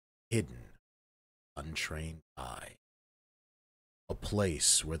hidden, untrained eye. A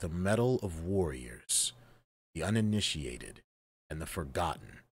place where the mettle of warriors, the uninitiated, and the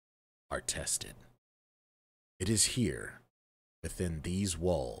forgotten are tested. It is here, within these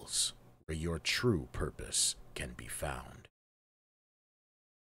walls, where your true purpose can be found.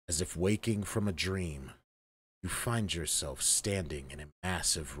 As if waking from a dream, you find yourself standing in a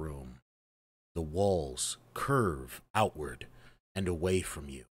massive room. The walls curve outward and away from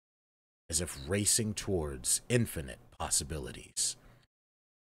you, as if racing towards infinite possibilities.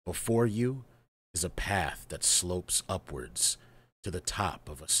 Before you is a path that slopes upwards to the top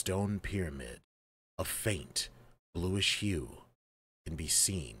of a stone pyramid. A faint, bluish hue can be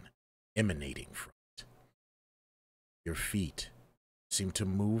seen emanating from it. Your feet seem to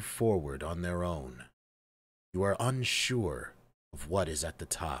move forward on their own. You are unsure of what is at the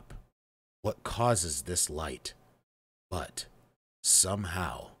top, what causes this light, but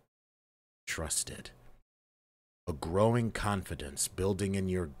somehow trust it. A growing confidence building in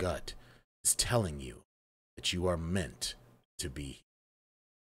your gut is telling you that you are meant to be.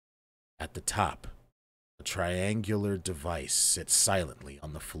 At the top, a triangular device sits silently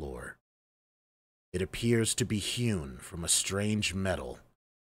on the floor. It appears to be hewn from a strange metal.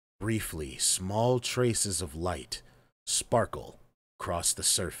 Briefly, small traces of light sparkle across the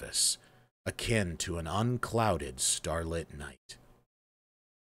surface, akin to an unclouded starlit night.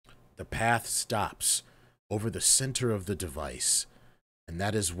 The path stops over the center of the device, and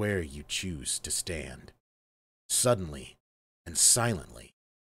that is where you choose to stand. Suddenly and silently,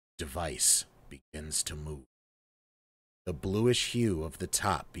 the device begins to move. The bluish hue of the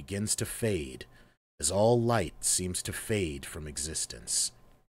top begins to fade as all light seems to fade from existence.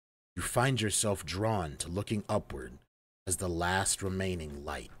 You find yourself drawn to looking upward as the last remaining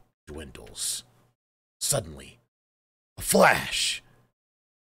light dwindles. Suddenly, a flash!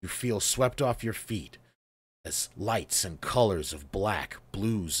 You feel swept off your feet as lights and colors of black,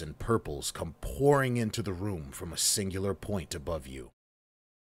 blues, and purples come pouring into the room from a singular point above you.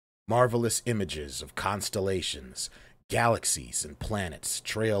 Marvelous images of constellations, galaxies, and planets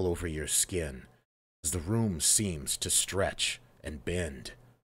trail over your skin as the room seems to stretch and bend.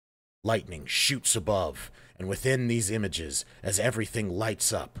 Lightning shoots above and within these images as everything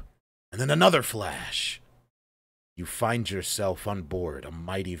lights up, and then another flash. You find yourself on board a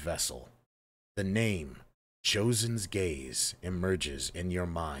mighty vessel. The name, Chosen's Gaze, emerges in your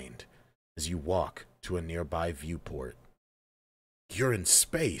mind as you walk to a nearby viewport. You're in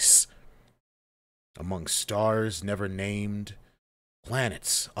space, among stars never named,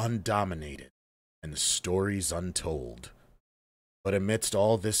 planets undominated, and stories untold. But amidst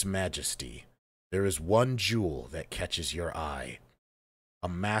all this majesty, there is one jewel that catches your eye. A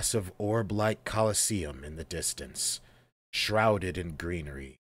massive orb-like coliseum in the distance, shrouded in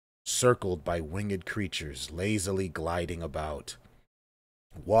greenery, circled by winged creatures lazily gliding about.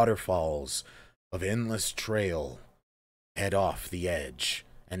 Waterfalls of endless trail head off the edge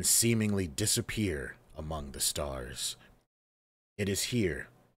and seemingly disappear among the stars. It is here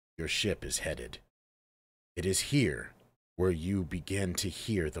your ship is headed. It is here where you begin to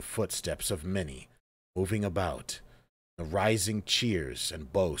hear the footsteps of many moving about, the rising cheers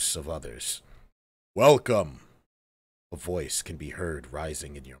and boasts of others. Welcome! A voice can be heard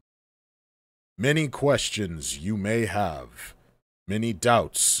rising in your mind. Many questions you may have, many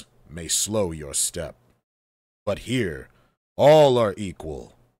doubts may slow your step. But here, all are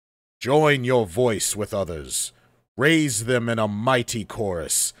equal. Join your voice with others, raise them in a mighty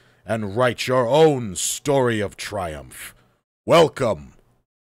chorus, and write your own story of triumph. Welcome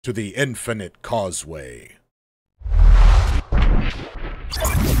to the Infinite Causeway.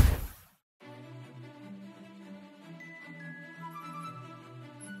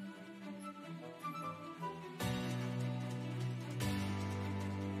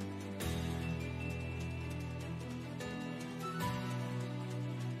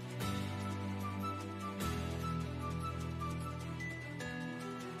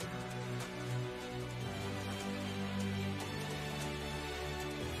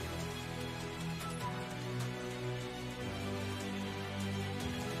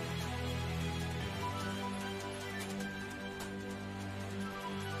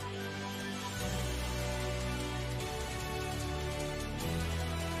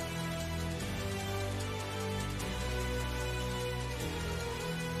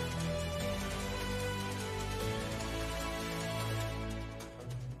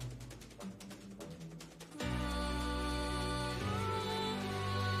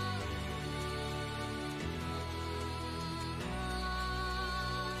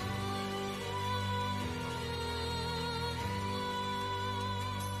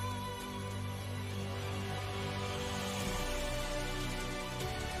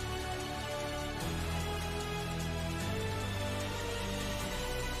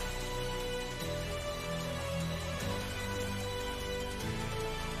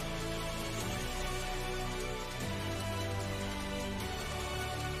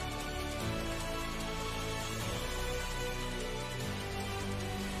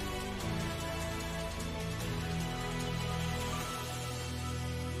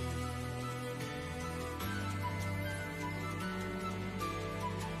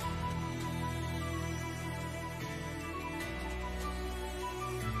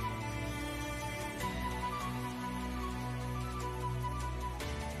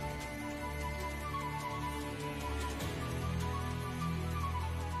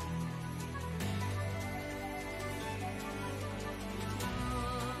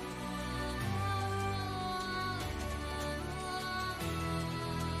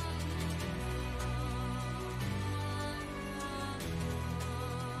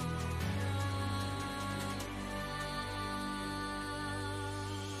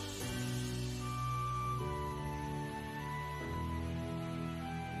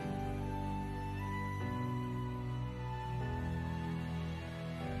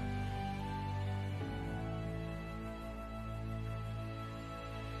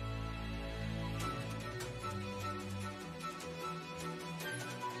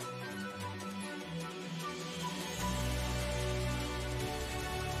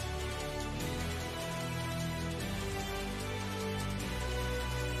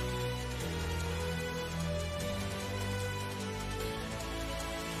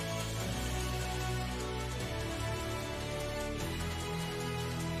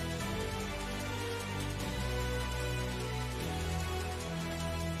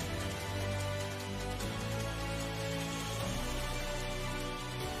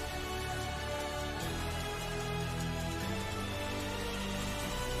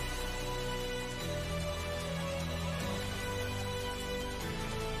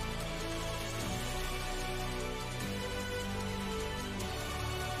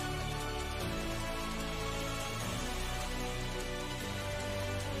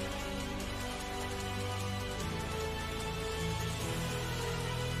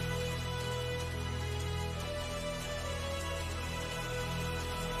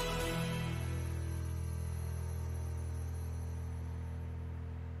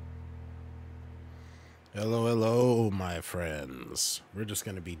 Hello, hello, my friends. We're just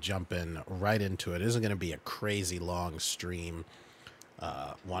going to be jumping right into it. It isn't going to be a crazy long stream.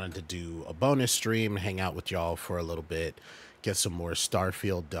 Wanted to do a bonus stream, hang out with y'all for a little bit, get some more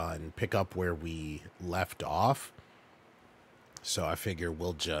Starfield done, pick up where we left off. So I figure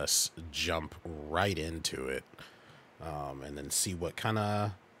we'll just jump right into it, and then see what kind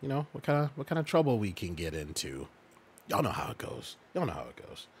of, what kind of trouble we can get into. Y'all know how it goes. Y'all know how it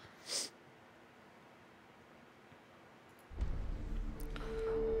goes.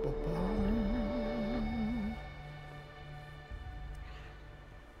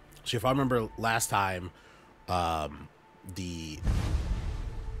 So if I remember last time, the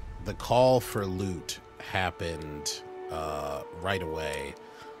call for loot happened right away.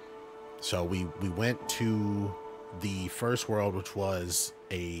 So we went to the first world, which was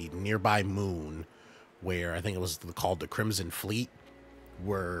a nearby moon, where I think it was called the Crimson Fleet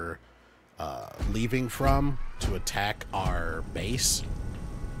were leaving from to attack our base.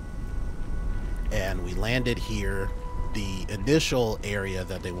 And we landed here. The initial area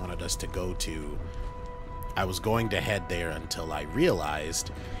that they wanted us to go to, I was going to head there until I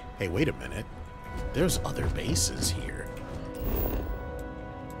realized, hey, wait a minute, there's other bases here.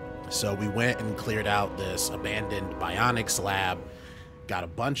 So we went and cleared out this abandoned bionics lab, got a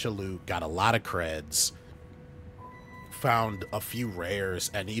bunch of loot, got a lot of creds, found a few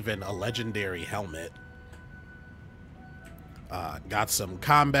rares and even a legendary helmet, got some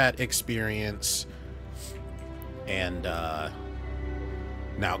combat experience, and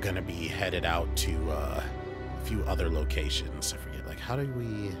now gonna be headed out to a few other locations. I forget, like, how do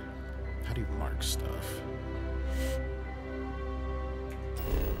you mark stuff?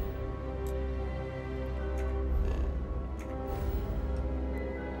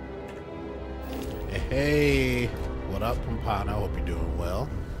 Hey, what up, Pompano? Hope you're doing well.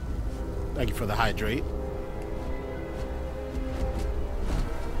 Thank you for the hydrate.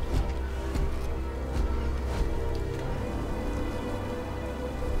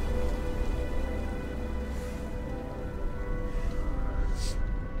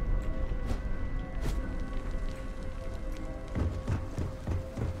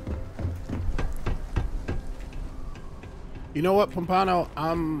 You know what, Pompano?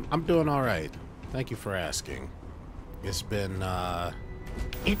 I'm doing all right. Thank you for asking. It's been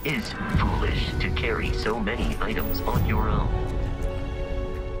It is foolish to carry so many items on your own.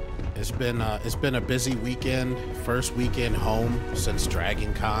 It's been a busy weekend. First weekend home since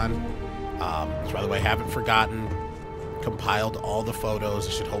Dragon Con. By the way, haven't forgotten. Compiled all the photos.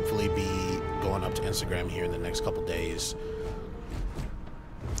 It should hopefully be going up to Instagram here in the next couple days.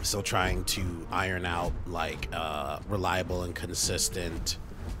 Still trying to iron out like reliable and consistent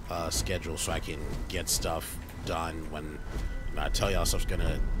schedule so I can get stuff done when I tell y'all stuff's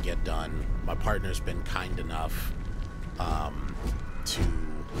gonna get done. My partner's been kind enough to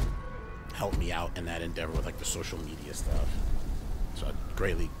help me out in that endeavor with like the social media stuff. So I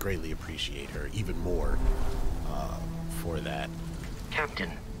greatly appreciate her even more for that.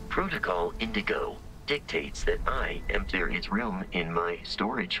 Captain, Protocol Indigo dictates that there is room in my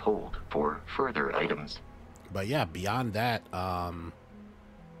storage hold for further items. But yeah, beyond that, getting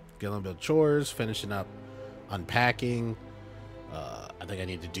a little bit of chores, finishing up unpacking. I think I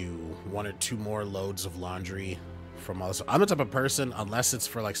need to do 1 or 2 more loads of laundry from all this. I'm the type of person, unless it's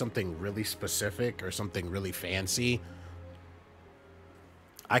for like something really specific or something really fancy,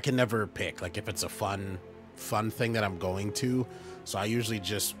 I can never pick like if it's a fun thing that I'm going to. So I usually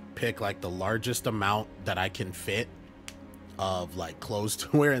just pick like the largest amount that I can fit of like clothes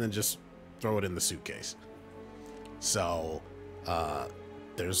to wear and then just throw it in the suitcase. So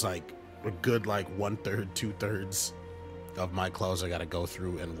there's like a good like 1/3, 2/3 of my clothes I gotta go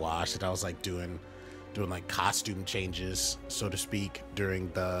through and wash. And I was like doing like costume changes, so to speak,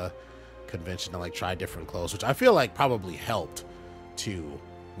 during the convention to like try different clothes, which I feel like probably helped too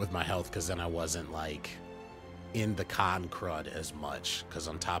with my health, because then I wasn't like in the con crud as much, because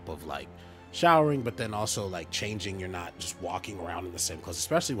on top of like showering but then also like changing, you're not just walking around in the same clothes,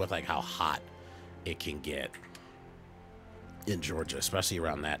 especially with like how hot it can get in Georgia, especially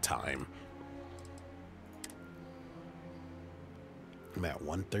around that time. I'm at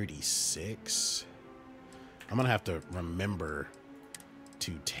 136. I'm gonna have to remember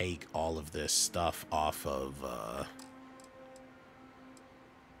to take all of this stuff off of the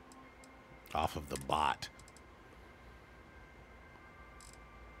bot.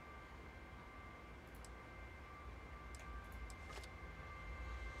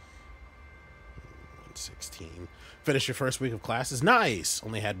 Finish your first week of classes. Nice.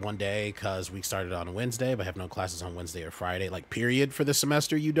 Only had 1 day because we started on a Wednesday, but have no classes on Wednesday or Friday. Like, period, for the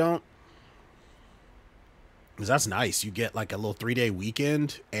semester, you don't? Because that's nice. You get like a little 3-day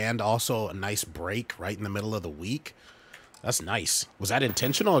weekend and also a nice break right in the middle of the week. That's nice. Was that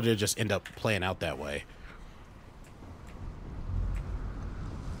intentional or did it just end up playing out that way?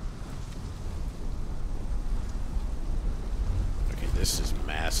 Okay, this is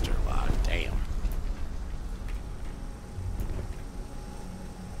master lock. Damn.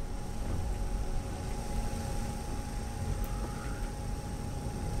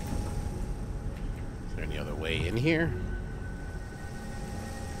 Is there any other way in here?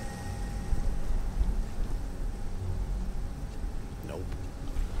 Nope.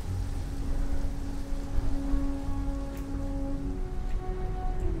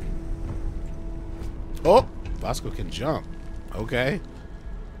 Oh, Vasco can jump. Okay.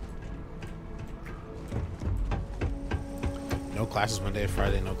 No classes Monday,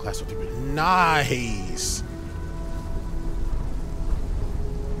 Friday, no class with you. Nice.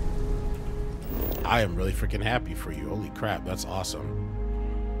 I am really freaking happy for you. Holy crap, that's awesome.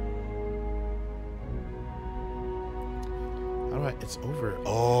 How do I? It's over.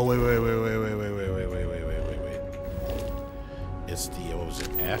 Oh, wait. It's the, what was it,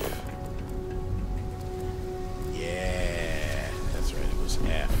 F? Yeah, that's right, it was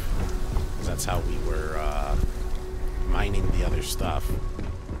F. Because that's how we were mining the other stuff.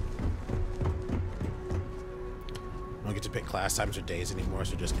 Don't get to pick class times or days anymore,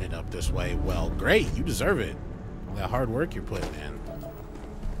 so just end up this way. Well, great, you deserve it. All that hard work you're putting in.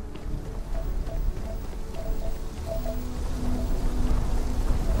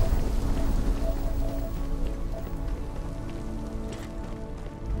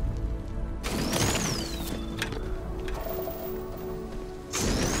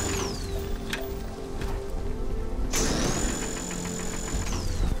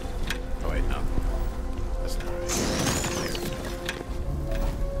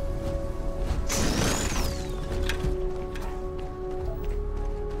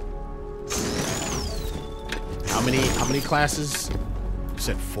 How many classes? You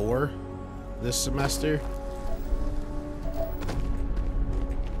said 4 this semester?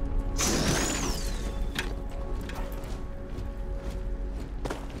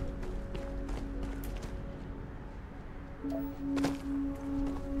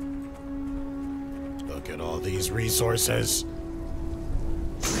 Look at all these resources.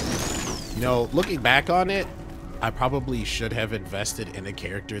 You know, looking back on it, I probably should have invested in a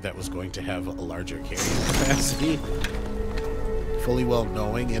character that was going to have a larger carrying capacity. Fully well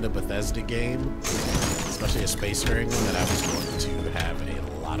knowing in a Bethesda game, especially a spacefaring one, that I was going to have a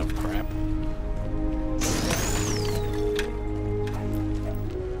lot of crap.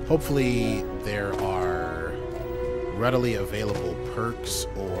 Hopefully there are readily available perks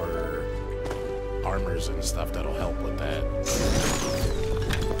or armors and stuff that'll help with that.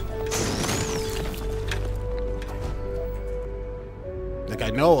 Like, I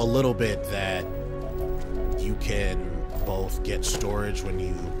know a little bit that you can both get storage when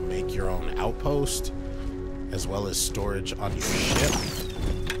you make your own outpost, as well as storage on your ship.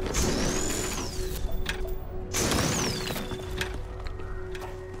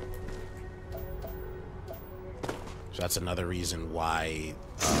 So that's another reason why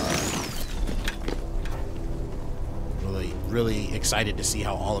really excited to see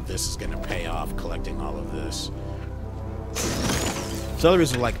how all of this is going to pay off, collecting all of this. So other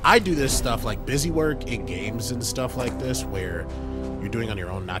reason, like, I do this stuff like busy work in games and stuff like this where you're doing on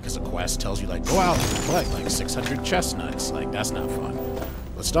your own, not because a quest tells you like go out and collect like 600 chestnuts. Like, that's not fun.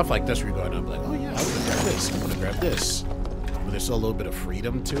 But stuff like this where you're going up like, oh yeah, I'm gonna grab this, I'm gonna grab this. But there's still a little bit of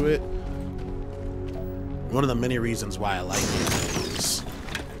freedom to it. One of the many reasons why I like it is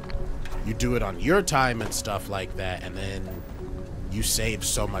you do it on your time and stuff like that, and then you save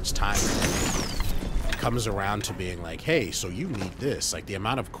so much time. Comes around to being like, hey, so you need this. Like, the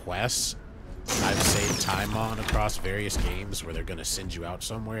amount of quests I've saved time on across various games where they're gonna send you out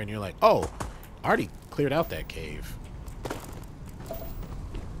somewhere and you're like, oh, I already cleared out that cave.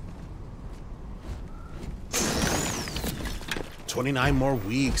 "29 more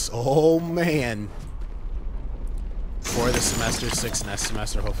weeks." Oh man. 4 this semester, 6 next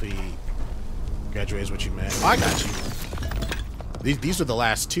semester. Hopefully graduate is what you meant. Oh, I got you. These are the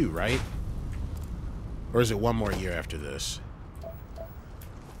last 2, right? Or is it 1 more year after this?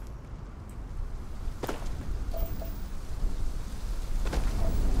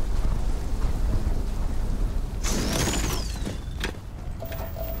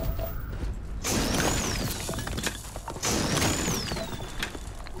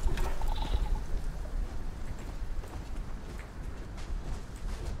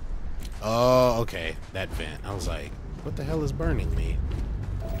 Oh, okay. That vent. I was like, what the hell is burning me?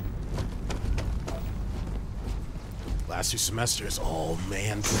 Last 2 semesters. Oh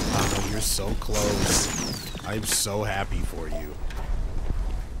man, Tucano, you're so close. I'm so happy for you.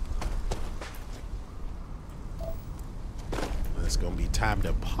 It's gonna be time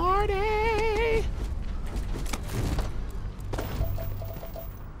to party.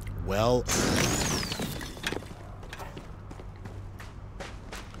 Well,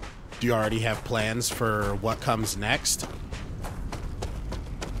 do you already have plans for what comes next?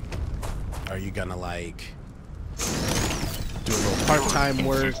 Are you gonna like do a little part-time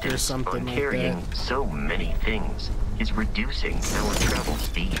work or something like carrying that? So many things is reducing our travel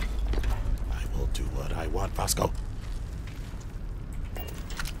speed. I will do what I want, Vasco.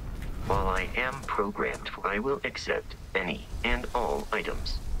 While I am programmed, I will accept any and all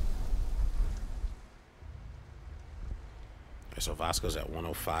items. Okay, so Vasco's at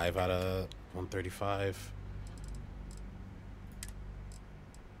 105 out of 135.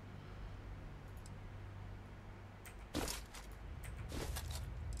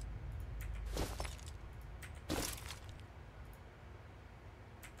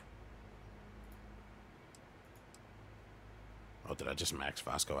 Oh, did I just max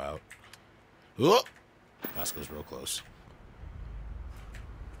Vasco out? Oh! Vasco's real close.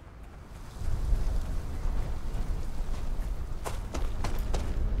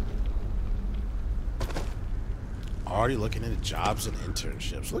 Already looking into jobs and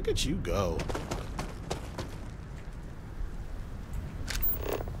internships. Look at you go.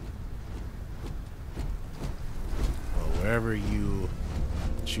 Well, wherever you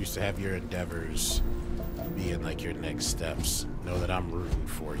choose to have your endeavors be in like your next steps, know that I'm rooting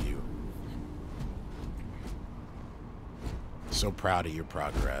for you. So proud of your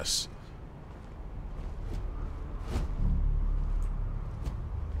progress.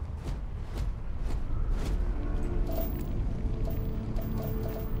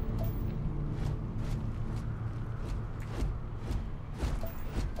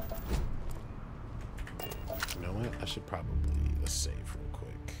 You know what? I should probably let's save real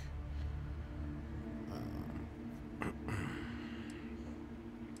quick.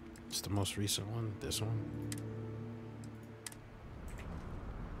 It's the most recent one. This one.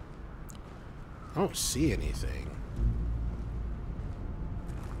 I don't see anything.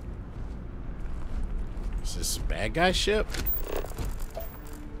 Is this a bad guy ship?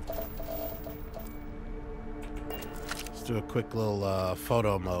 Let's do a quick little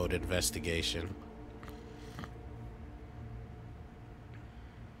photo mode investigation.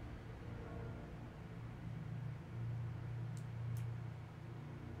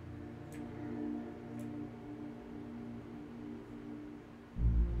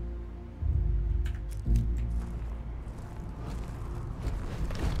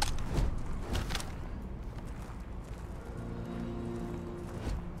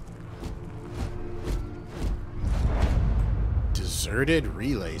 Deserted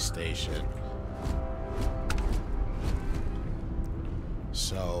relay station.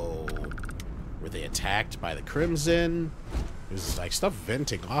 So, were they attacked by the Crimson? There's like stuff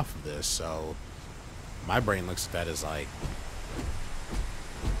venting off of this, so my brain looks at that as like,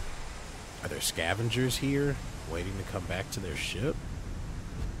 are there scavengers here waiting to come back to their ship?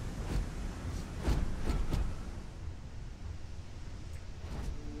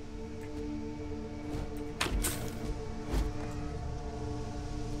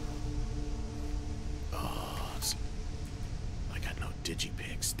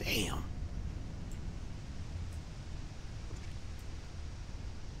 Digipix, damn.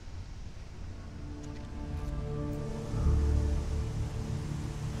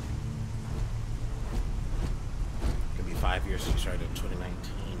 Could be 5 years since you started in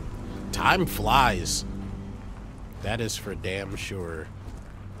 2019. Time flies. That is for damn sure.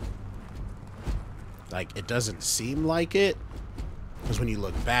 Like, it doesn't seem like it, because when you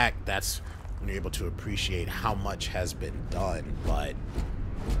look back, that's when you're able to appreciate how much has been done, but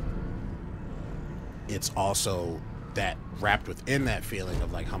it's also that wrapped within that feeling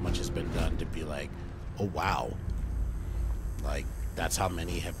of like how much has been done to be like, oh wow, like that's how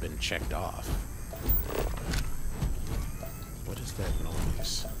many have been checked off. What is that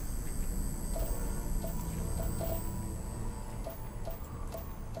noise?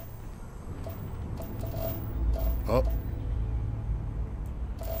 Oh,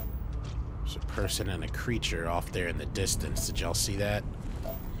 there's a person and a creature off there in the distance. Did y'all see that?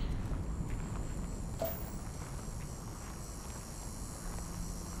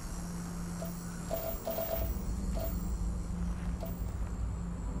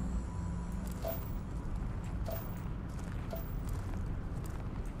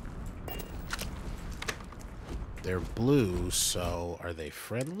 They're blue, so are they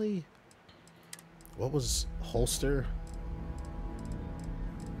friendly? What was holster?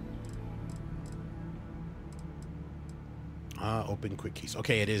 Open quick keys.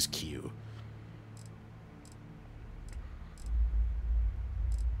 Okay, it is Q.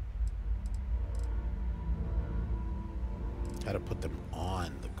 How to put them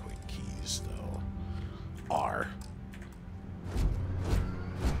on the quick keys, though. R.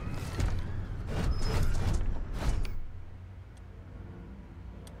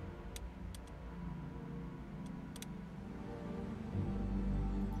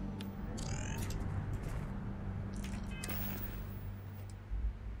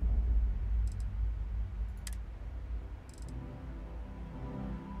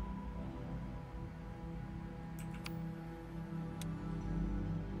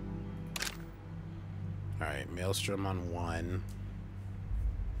 Alright, Maelstrom on 1.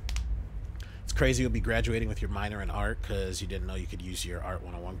 It's crazy you'll be graduating with your minor in art because you didn't know you could use your Art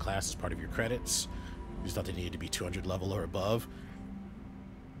 101 class as part of your credits. You just thought they needed to be 200 level or above.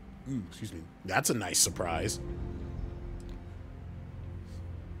 Excuse me. That's a nice surprise.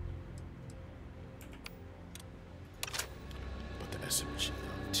 Put the SMG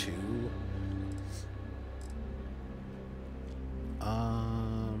on 2.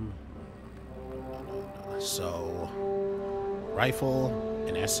 So, rifle,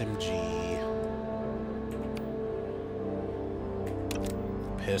 an SMG,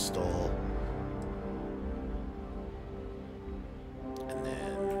 pistol, and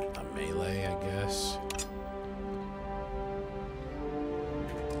then a melee, I guess.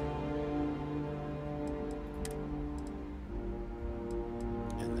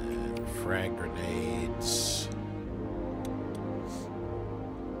 And then frag grenades.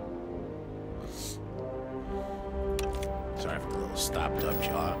 Sorry if I'm a little stopped up,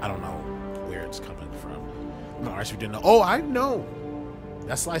 y'all. I don't know where it's coming from. No, I didn't know. Oh, I know.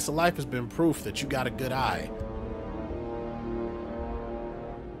 That slice of life has been proof that you got a good eye.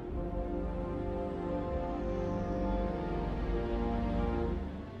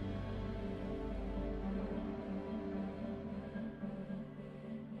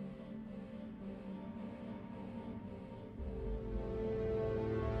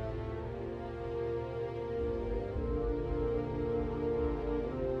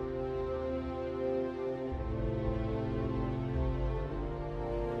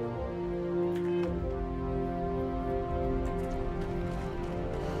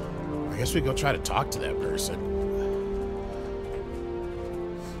 I guess we go try to talk to that person.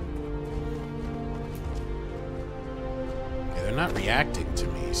 Yeah, they're not reacting to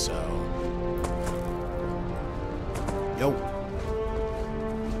me, so... Yo.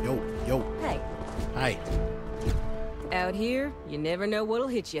 Yo. Hey. Hi. Out here, you never know what'll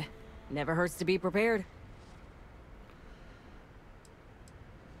hit you. Never hurts to be prepared.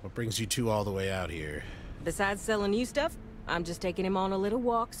 What brings you two all the way out here? Besides selling you stuff, I'm just taking him on a little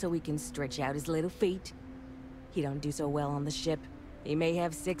walk so he can stretch out his little feet. He don't do so well on the ship. He may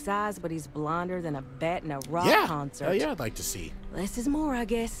have 6 eyes, but he's blonder than a bat in a rock concert. Oh yeah, I'd like to see. Less is more, I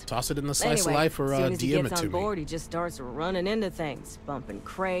guess. Toss it in the slice Anyway, of life or soon as he DM gets it to on board, me. he just starts running into things. Bumping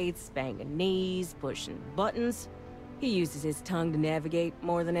crates, banging knees, pushing buttons. He uses his tongue to navigate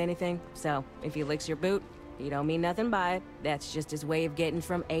more than anything. So, if he licks your boot, he don't mean nothing by it. That's just his way of getting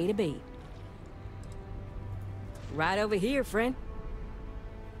from A to B. Right over here, friend.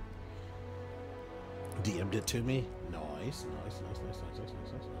 DM'd it to me. Nice.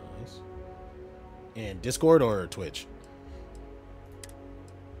 And Discord or Twitch?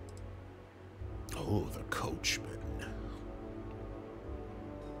 Oh, the coachman.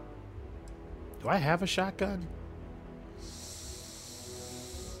 Do I have a shotgun?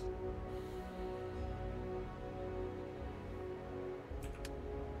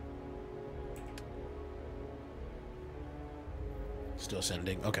 Still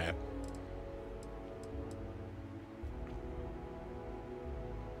sending. Okay.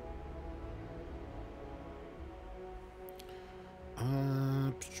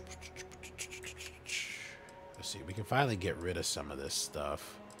 Let's see. We can finally get rid of some of this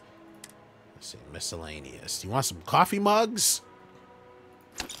stuff. Let's see. Miscellaneous. You want some coffee mugs?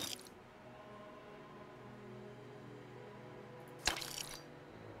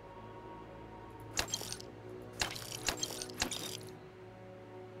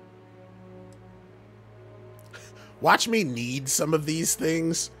 Watch me need some of these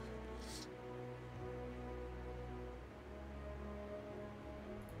things.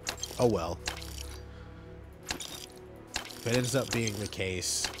 Oh well. If it ends up being the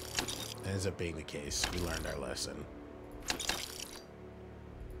case, it ends up being the case. We learned our lesson.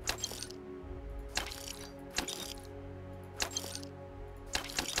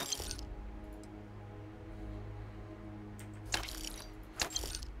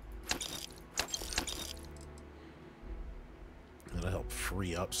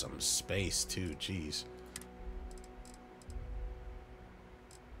 up some space too, jeez.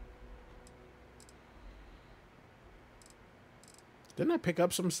 Didn't I pick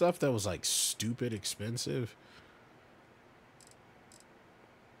up some stuff that was like stupid expensive?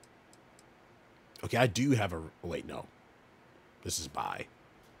 Okay, I do have a... Wait, no. This is buy.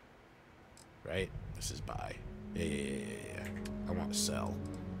 Right? This is buy. Yeah. I want to sell.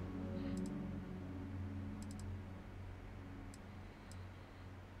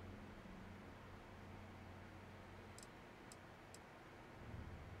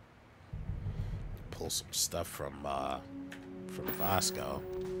 Pull some stuff from Vasco.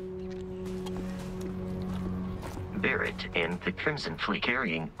 Barrett and the Crimson Fleet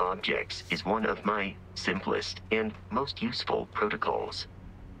carrying objects is one of my simplest and most useful protocols.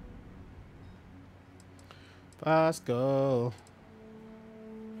 Vasco,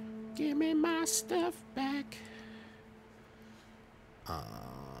 give me my stuff back.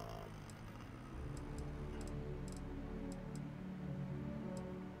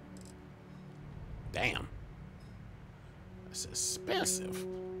 Damn. That's expensive.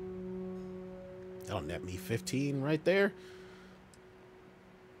 That'll net me 15 right there.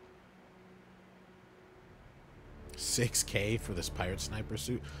 6K for this pirate sniper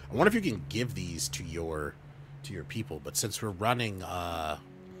suit. I wonder if you can give these to your people, but since we're running what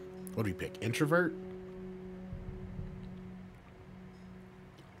do we pick? Introvert?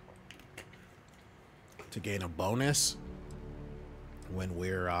 To gain a bonus when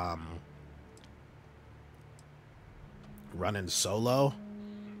we're running solo.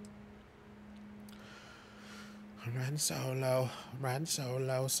 Run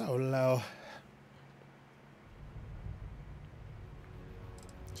solo, solo.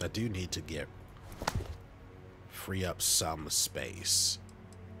 So I do need to free up some space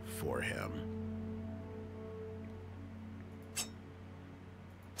for him.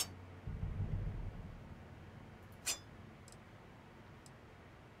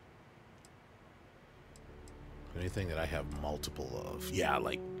 Anything that I have multiple of. Yeah,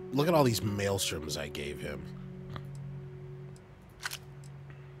 like, look at all these maelstroms I gave him.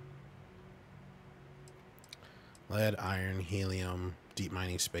 Lead, iron, helium, deep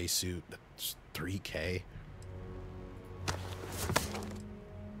mining spacesuit. That's 3K.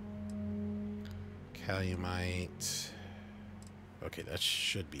 Kaliumite. Okay, that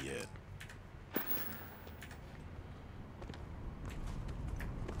should be it.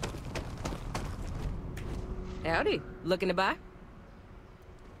 Howdy. Looking to buy?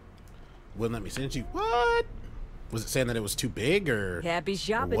 Wouldn't let me send it to you. What? Was it saying that it was too big or... Happy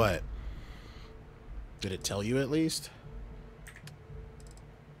shopping. Or what? Did it tell you at least?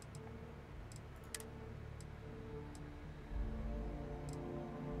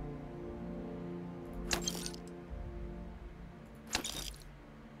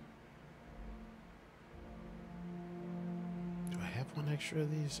 Do I have one extra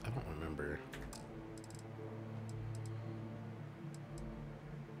of these? I don't remember.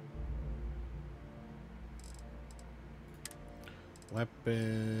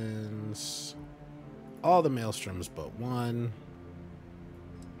 Weapons. All the maelstroms but one.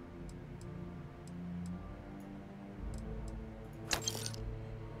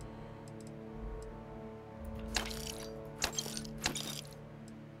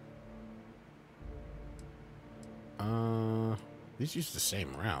 These use the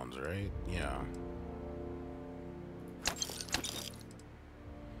same rounds, right? Yeah.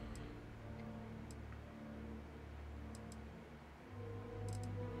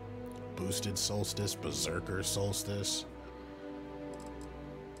 Boosted Solstice, Berserker Solstice.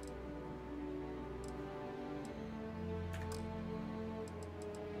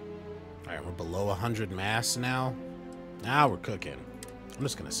 Alright, we're below 100 mass now. Now we're cooking. I'm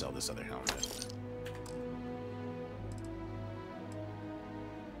just gonna sell this other helmet.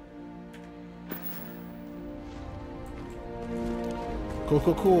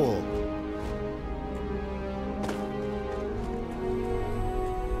 Cool.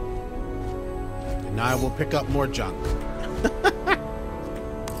 And now I will pick up more junk.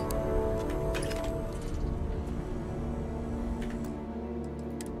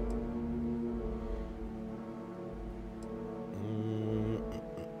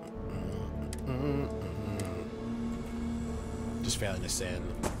 Just failing to send.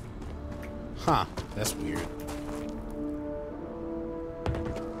 Huh, that's weird.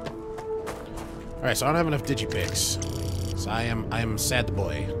 Alright, so I don't have enough digipicks. So I am sad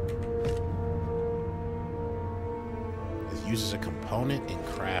boy. It uses a component in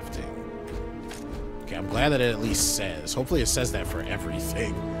crafting. Okay, I'm glad that it at least says. Hopefully it says that for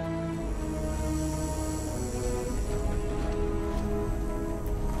everything.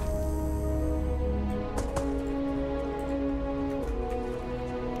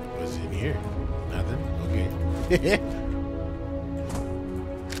 Anything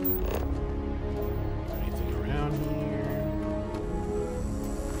around here?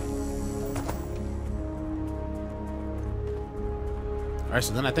 Alright,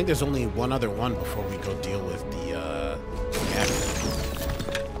 so then I think there's only one other one before we go deal with the captain.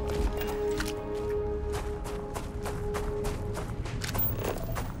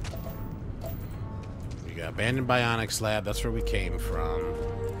 We got abandoned bionics lab, that's where we came from.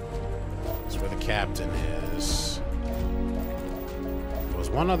 That's where the captain is. There was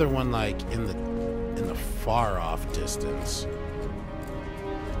one other one like in the far off distance.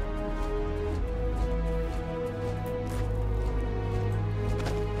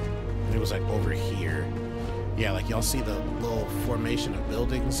 It was like over here. Yeah, like y'all see the little formation of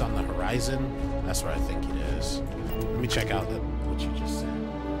buildings on the horizon? That's where I think it is. Let me check out what you just said.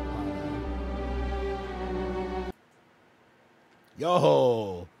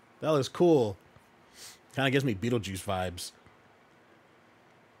 Yo, that looks cool. Kind of gives me Beetlejuice vibes.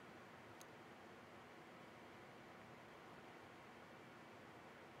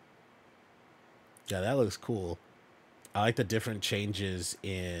 Yeah, that looks cool. I like the different changes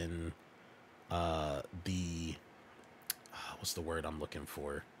in what's the word I'm looking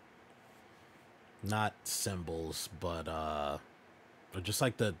for? Not symbols, but or just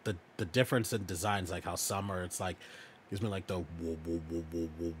like the difference in designs, like how some are, it's like gives me like the whoa, whoa, whoa, whoa,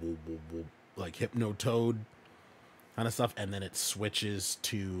 whoa, whoa, whoa, whoa, like Hypnotoad kind of stuff, and then it switches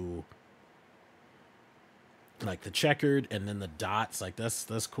to like the checkered and then the dots. Like that's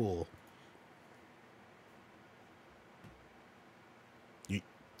cool.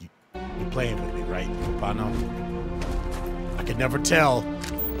 You're playing with me, right, Pano? I could never tell.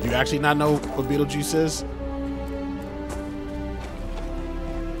 You actually not know what Beetlejuice is?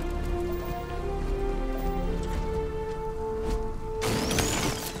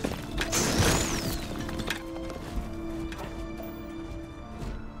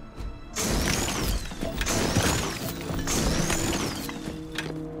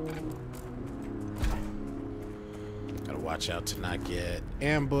 Watch out to not get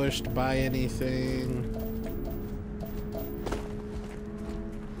ambushed by anything.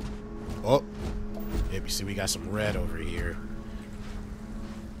 Oh, yeah, you see we got some red over here.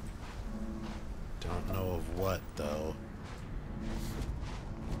 Don't know of what though.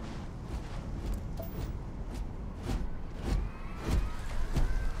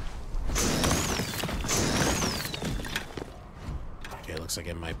 Okay, looks like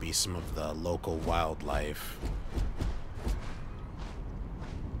it might be some of the local wildlife.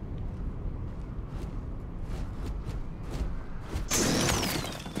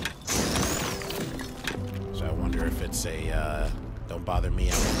 If it's a don't bother me,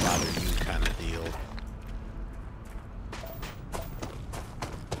 I won't bother you kind of deal.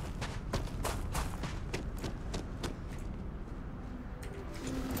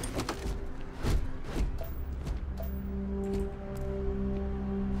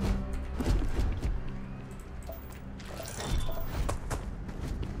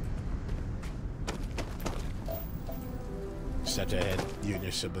 Such a head, you and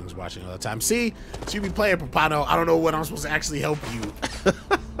your siblings watching all the time. See? So you be playing Papano. I don't know what I'm supposed to actually help you.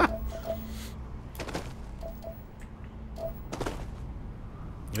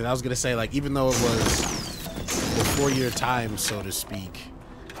 And I was gonna say, like, even though it was before your time, so to speak,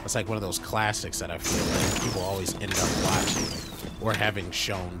 it's like one of those classics that I feel like people always end up watching or having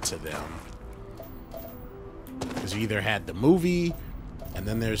shown to them. Because you either had the movie, and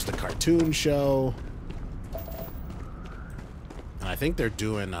then there's the cartoon show. And I think they're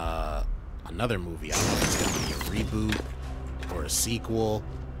doing another movie. I don't know if it's going to be a reboot or a sequel.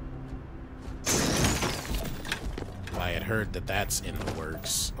 I had heard that that's in the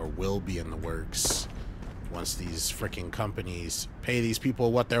works, or will be in the works, once these freaking companies pay these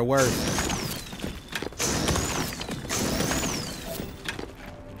people what they're worth.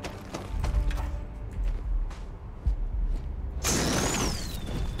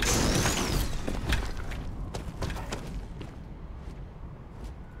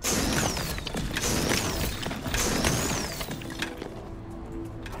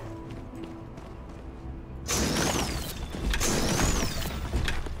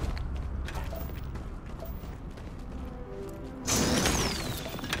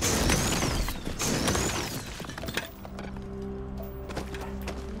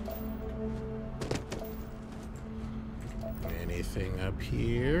 Anything up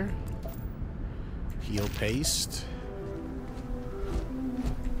here? Heal paste.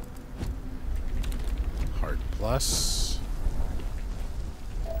 Heart plus.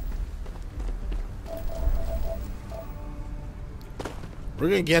 We're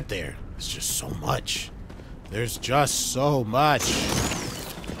gonna get there. It's just so much. There's just so much.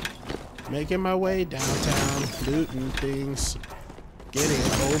 Making my way downtown, looting things, getting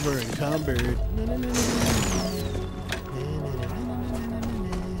over encumbered.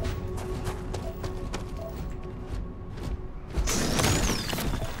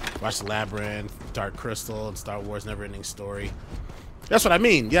 Watch Labyrinth, Dark Crystal, and Star Wars Neverending Story. That's what I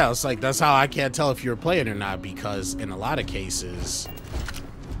mean. Yeah, it's like that's how I can't tell if you're playing or not, because in a lot of cases,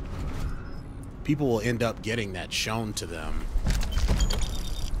 people will end up getting that shown to them,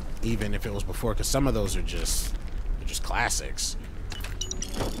 even if it was before, because some of those are just classics.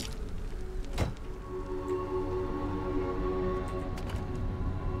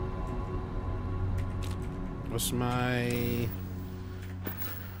 What's my...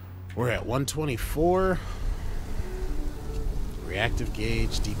 We're at 124. Reactive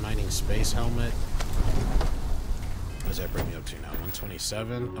gauge, deep mining space helmet. What does that bring me up to now?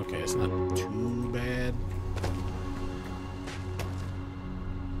 127? Okay, it's not too bad.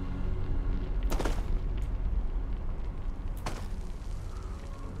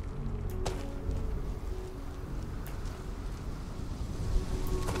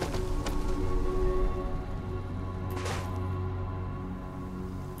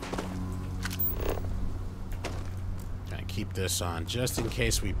 Keep this on just in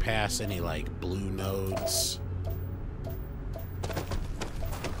case we pass any like blue nodes.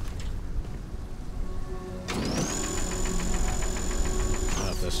 I don't know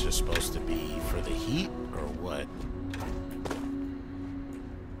if that's just supposed to be for the heat or what.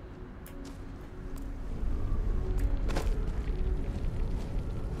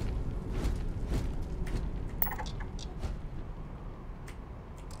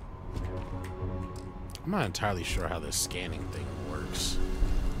 I'm not entirely sure how this scanning thing works.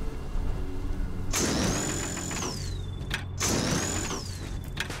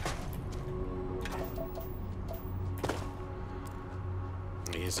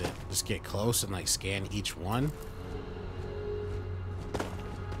 Is it just get close and like scan each one?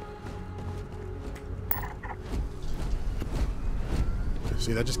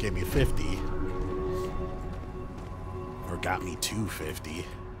 See, that just gave me 50. Or got me to 50.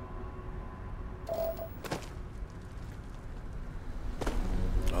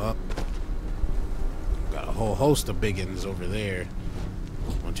 Got a whole host of biggins over there.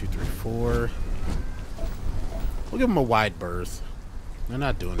 1, 2, 3, 4. We'll give them a wide berth. They're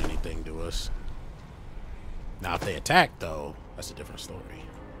not doing anything to us. Now, if they attack, though, that's a different story.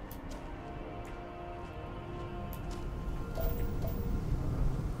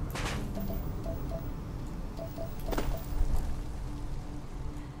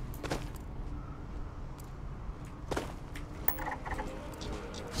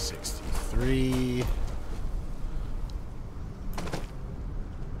 Three.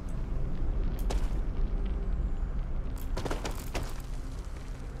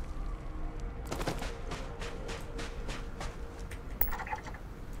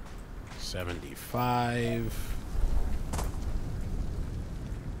 $75.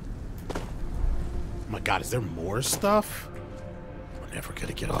 Oh my God, is there more stuff? We're never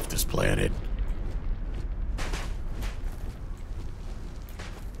gonna get off this planet.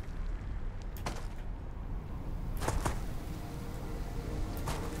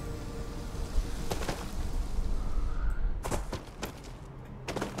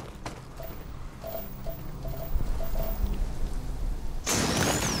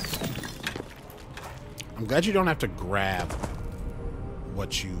 I'm glad you don't have to grab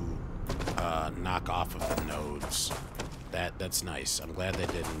what you knock off of the nodes. That's nice. I'm glad they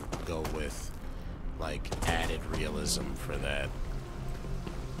didn't go with like added realism for that.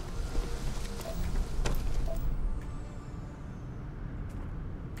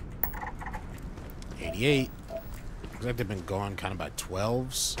 $88. Looks like they've been going kind of by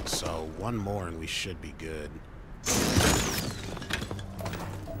 12s, so one more and we should be good.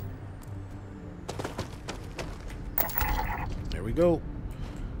 There we go.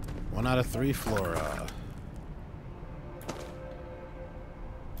 1 out of 3 flora.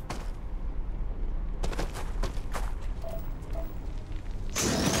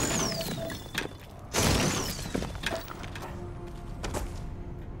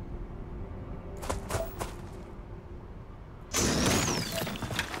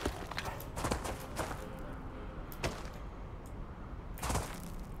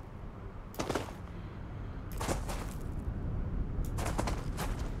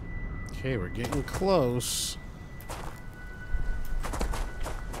 Okay, we're getting close.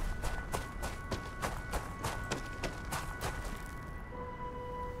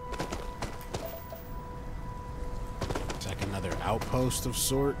 It's like another outpost of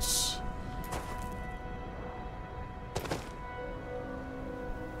sorts.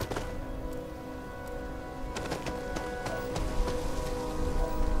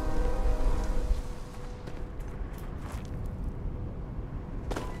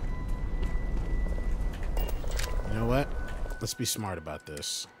 Let's be smart about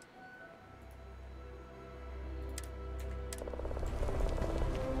this.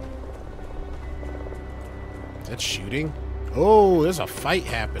 Is that shooting? Oh, there's a fight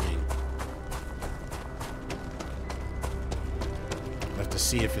happening. I have to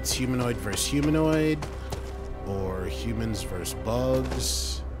see if it's humanoid versus humanoid or humans versus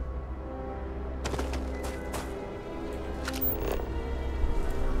bugs.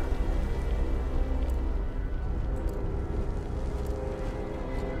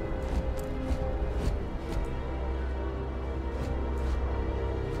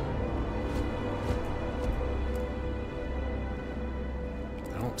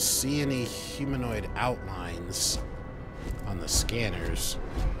 See any humanoid outlines on the scanners.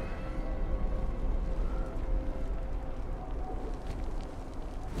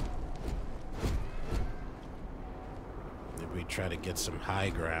 Maybe we try to get some high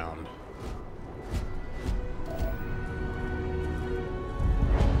ground.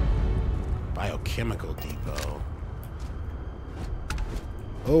 Biochemical depot.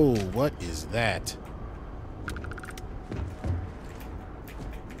 Oh, what is that?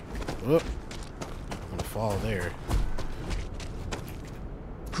 Oh, I'm gonna fall there.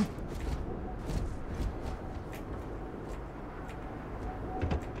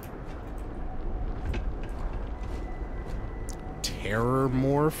 Terror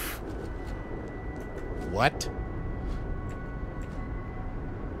morph? What?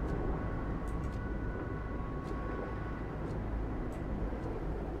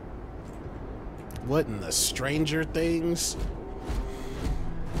 What in the Stranger Things?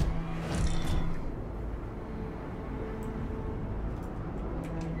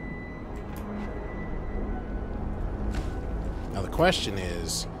 Question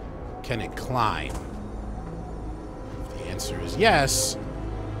is, can it climb? If the answer is yes,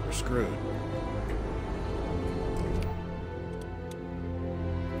 we're screwed.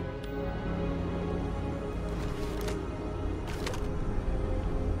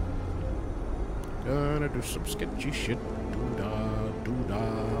 Gonna do some sketchy shit. Doo-da,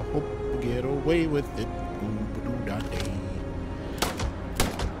 doo-da. Hope we get away with it. Doo-da-day.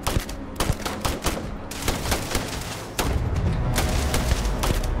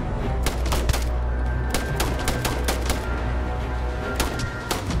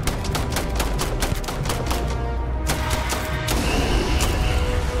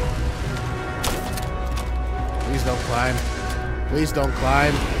 Please don't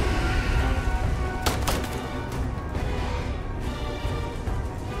climb.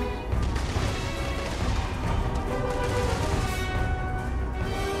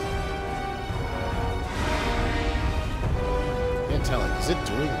 Can't tell it. Is it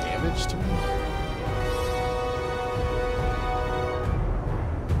doing damage to me?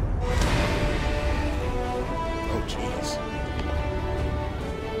 Oh, jeez.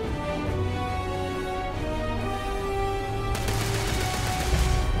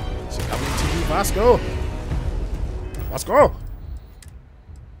 Vasco! Vasco!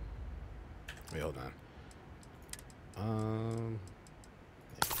 Wait, hold on.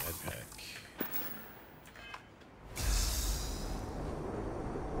 Backpack.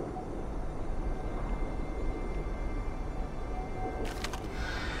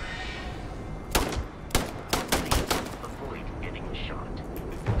 Avoid getting shot.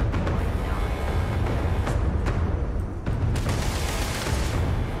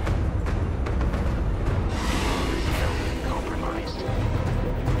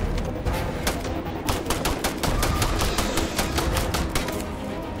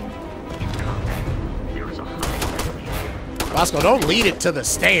 Bosco, don't lead it to the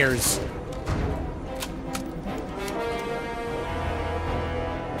stairs.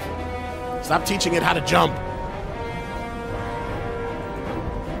 Stop teaching it how to jump.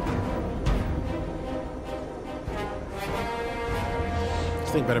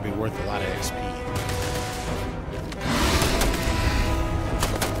 This thing better be worth a lot of XP.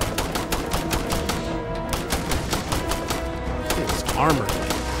 This armor like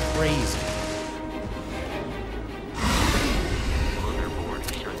crazy.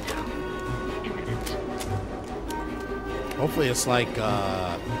 Hopefully it's like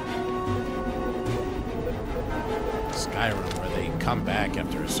Skyrim where they come back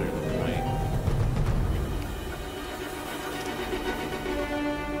after a certain point.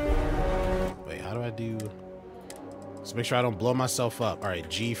 Wait, how do I do? Let's make sure I don't blow myself up. All right,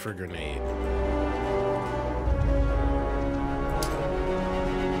 G for grenade.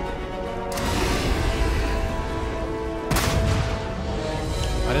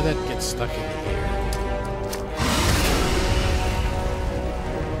 Why did that get stuck in the air?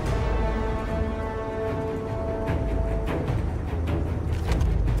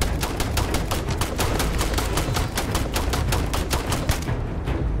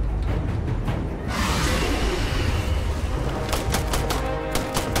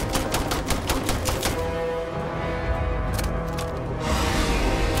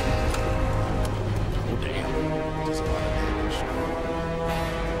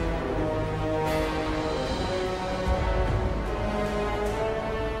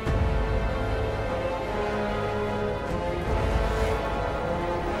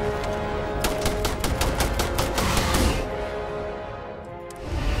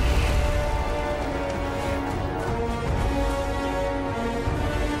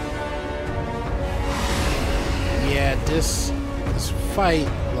 this fight,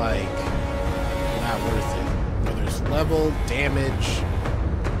 like, not worth it. Whether it's level, damage,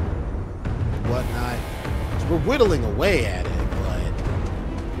 whatnot. So we're whittling away at it, but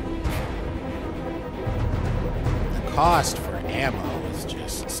the cost for ammo is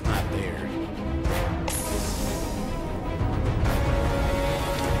just, it's not there.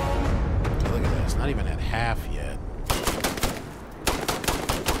 Look at this, not even at half yet.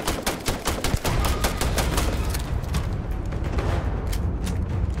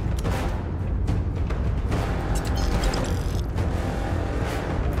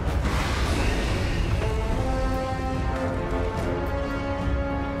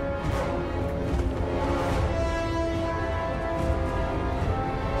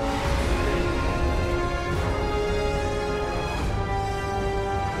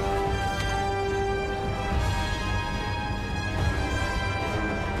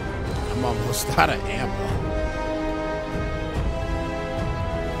 I'm almost out of ammo.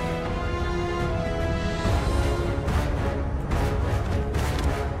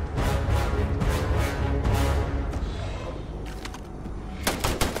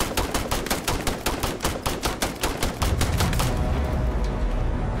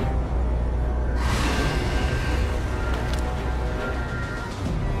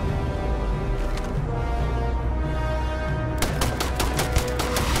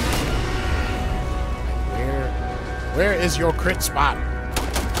 Where is your crit spot? I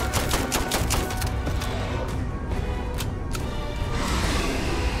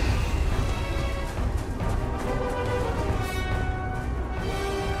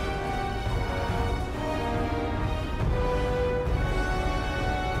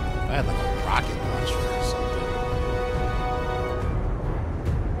had like a rocket launcher or something.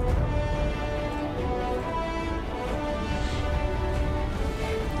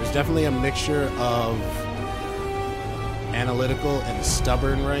 There's definitely a mixture of analytical and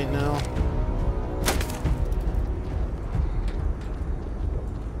stubborn right now.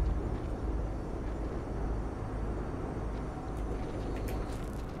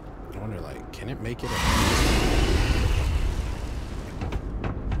 I wonder, like, can it make it?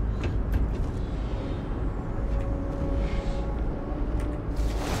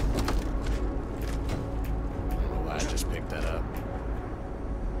 I just picked that up.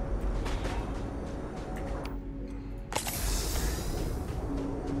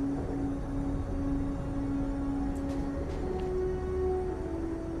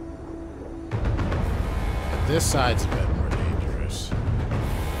 This side's a bit more dangerous.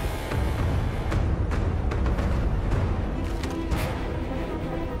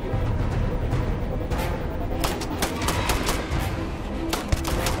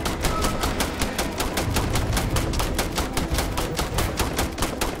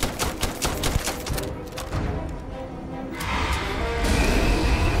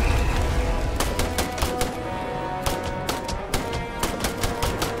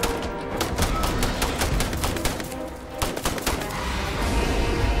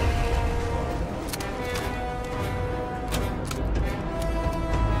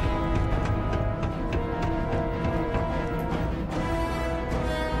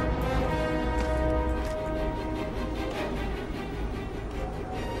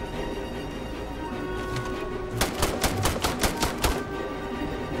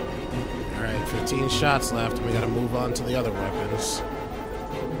 Alright, 15 shots left, and we gotta move on to the other weapons.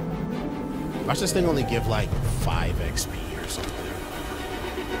 Watch this thing only give like 5 XP or something.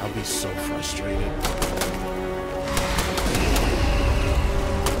 I'll be so frustrated.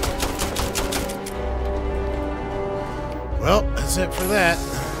 Well, that's it for that.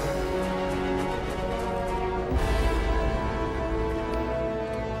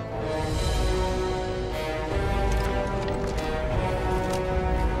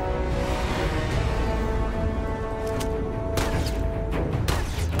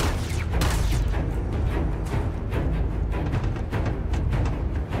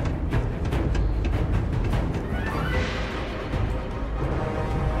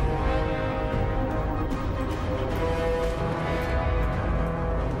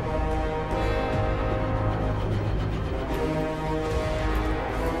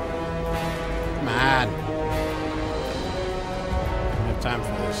 Time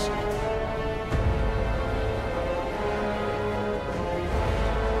for this.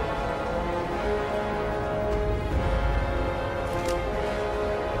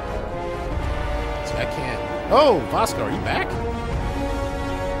 See, I can't. Oh, Vasco, are you back?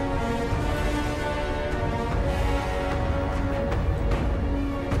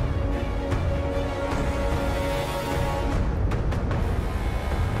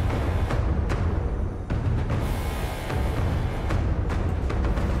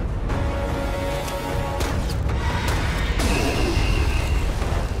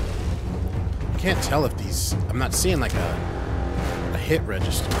 Can't tell if these... I'm not seeing like a hit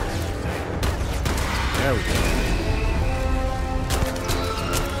register or anything. There we go.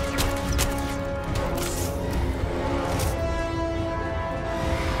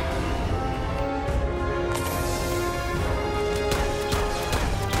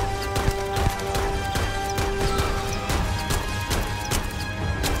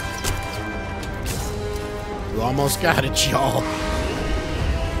 We almost got it, y'all.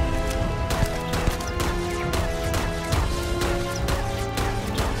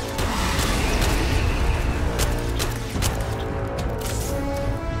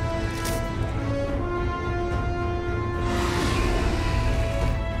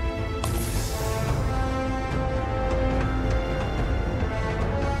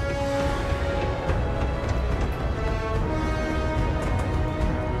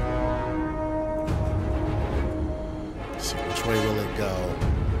 Which way will it go?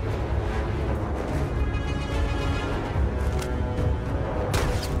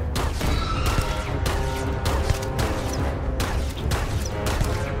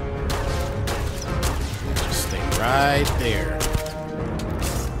 Just stay right there.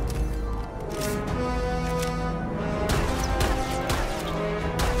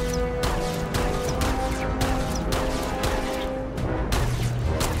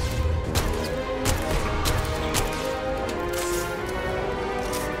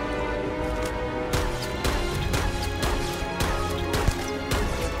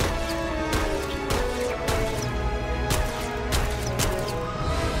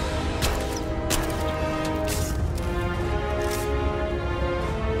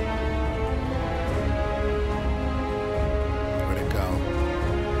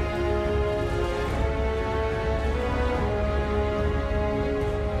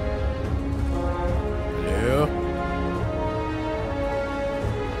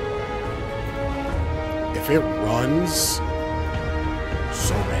 If it runs,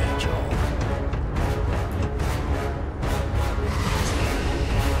 so bad, y'all.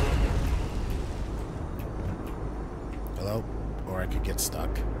 Hello? Or I could get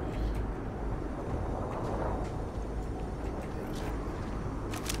stuck.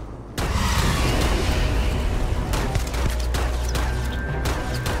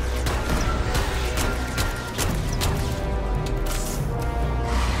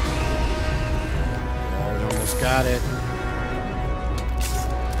 Got it.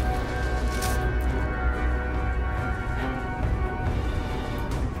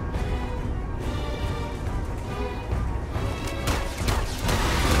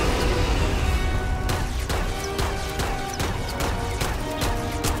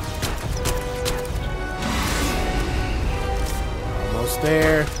 Almost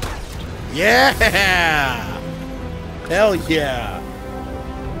there. Yeah! Hell yeah!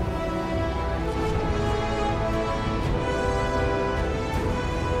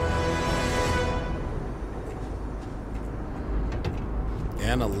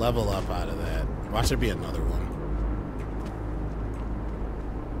 And a level up out of that. Watch there be another one.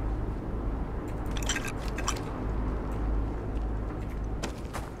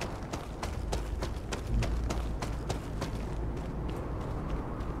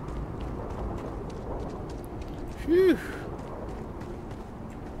 Phew.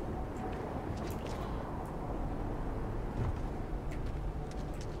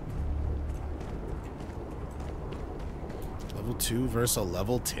 Level 2 versus a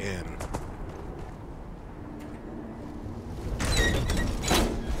level 10.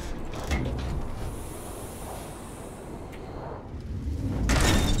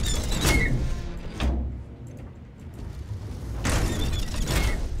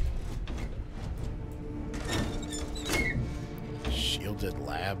 Shielded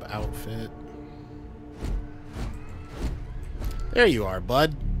lab outfit. There you are,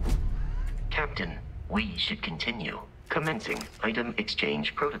 bud. Captain, we should continue. Commencing item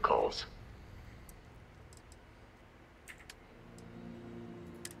exchange protocols.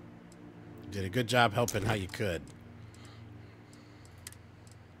 Did a good job helping how you could.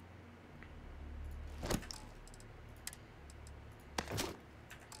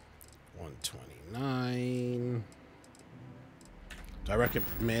 $129. Do I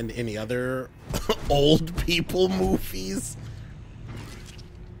recommend any other old people movies?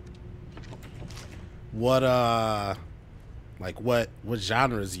 What like what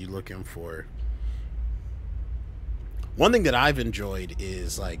genres are you looking for? One thing that I've enjoyed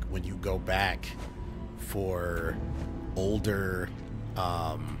is like when you go back for older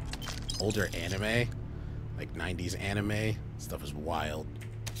anime, like 90s anime. Stuff is wild.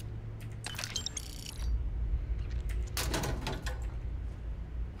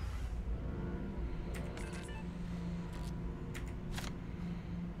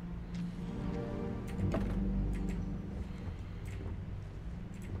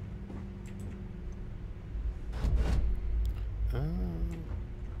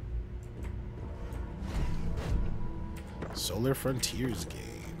 Solar Frontiers game.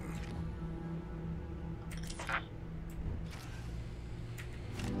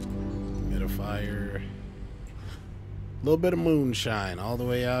 Bit of fire. A little bit of moonshine all the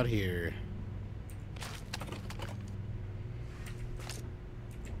way out here.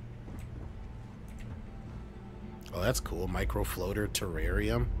 Oh, that's cool. Micro floater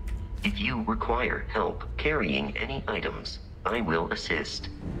terrarium. If you require help carrying any items, I will assist.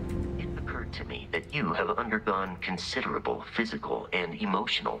 It occurred to me that you have undergone considerable physical and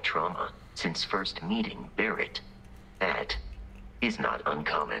emotional trauma since first meeting Barrett. That is not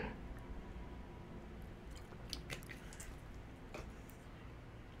uncommon.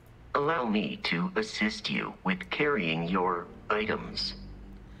 Allow me to assist you with carrying your items.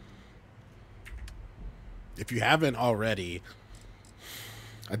 If you haven't already,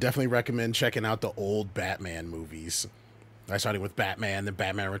 I definitely recommend checking out the old Batman movies. I started with Batman, then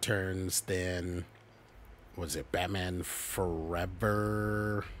Batman Returns, then was it Batman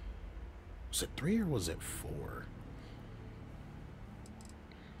Forever? Was it 3 or was it 4?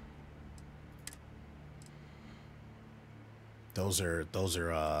 Those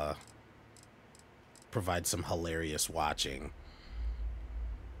are provide some hilarious watching.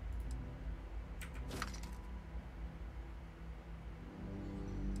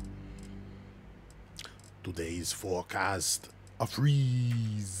 Today's forecast, a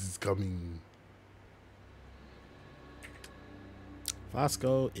freeze is coming.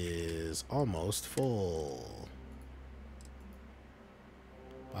 Fosco is almost full.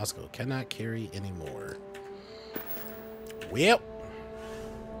 Fosco cannot carry anymore. Well,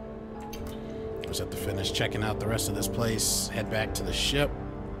 just have to finish checking out the rest of this place. Head back to the ship.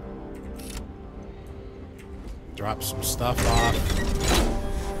 Drop some stuff off.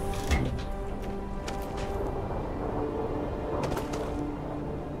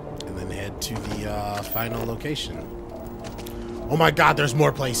 To the final location. Oh my god, there's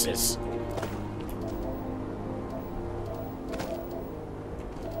more places.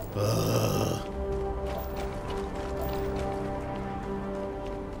 Ugh.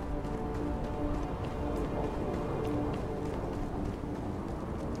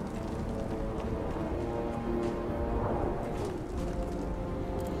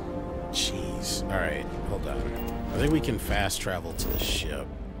 Jeez. Alright, hold on. I think we can fast travel to the ship.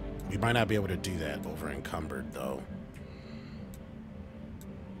 We might not be able to do that over encumbered, though.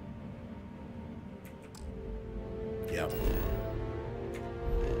 Yep.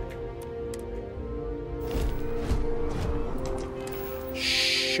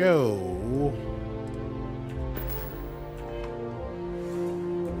 Show.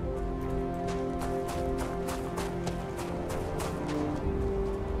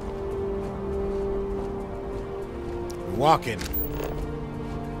 Walking.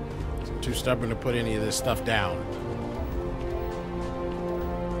 Too stubborn to put any of this stuff down.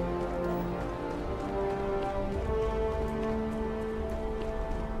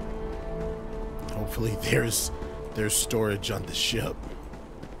 Hopefully there's storage on the ship.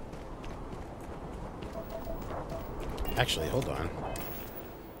 Actually, hold on.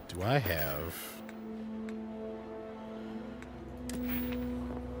 Do I have...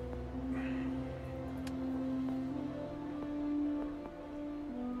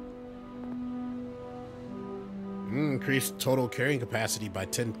 Increased total carrying capacity by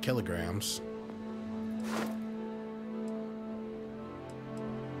 10 kilograms.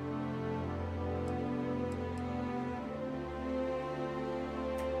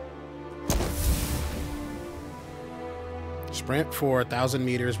 Sprint for 1,000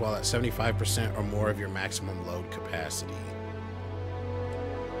 meters while at 75% or more of your maximum load capacity.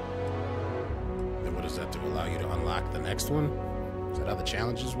 Then what does that do? Allow you to unlock the next one? Is that how the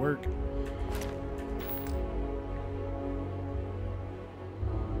challenges work?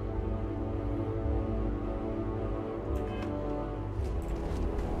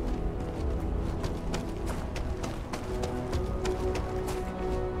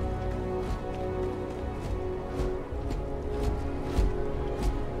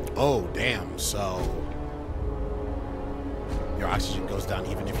 Oh, damn. So your oxygen goes down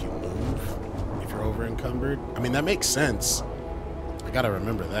even if you move, if you're over encumbered. I mean, that makes sense. I gotta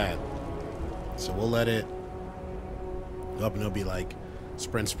remember that. So we'll let it go up and it'll be like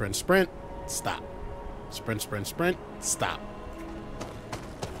sprint, sprint, sprint, stop. Sprint, sprint, sprint, stop.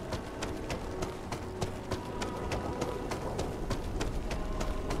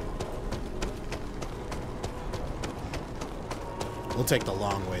 We'll take the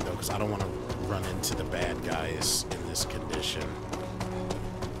long way, though, because I don't want to run into the bad guys in this condition.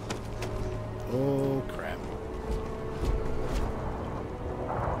 Oh, crap.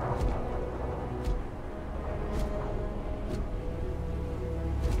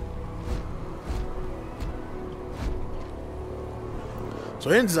 So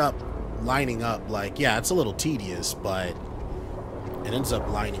it ends up lining up like, yeah, it's a little tedious, but it ends up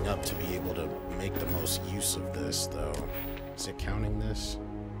lining up to be able to make the most use of this, though. Is it counting this?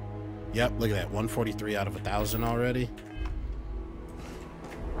 Yep, look at that. 143 out of 1,000 already.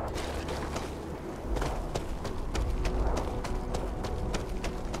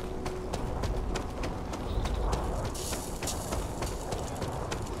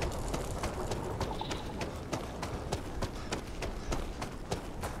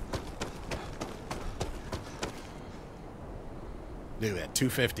 Look at that,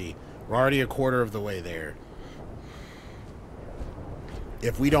 250. We're already a quarter of the way there.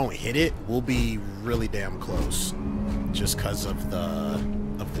 If we don't hit it, we'll be really damn close, just because of the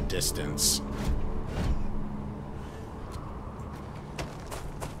distance.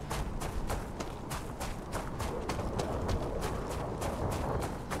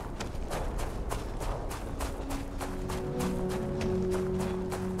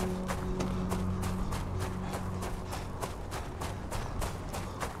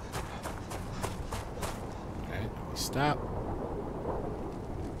 Stop.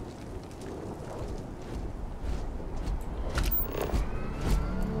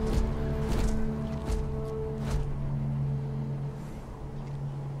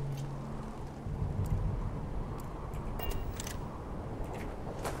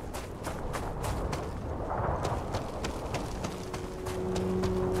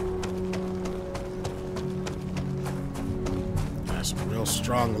 Got some real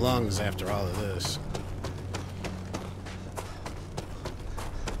strong lungs after all of this.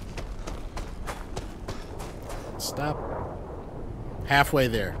 Stop. Halfway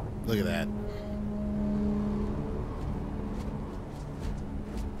there. Look at that.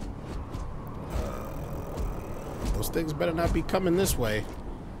 Those things better not be coming this way.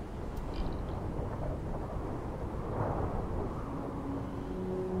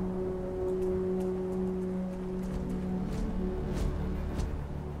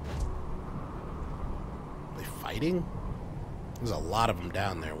 Are they fighting? There's a lot of them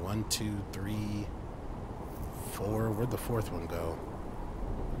down there. 1, 2, 3, 4. Where'd the fourth one go?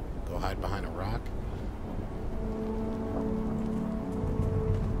 Go hide behind a rock?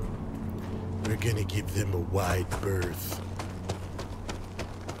 We're gonna give them a wide berth.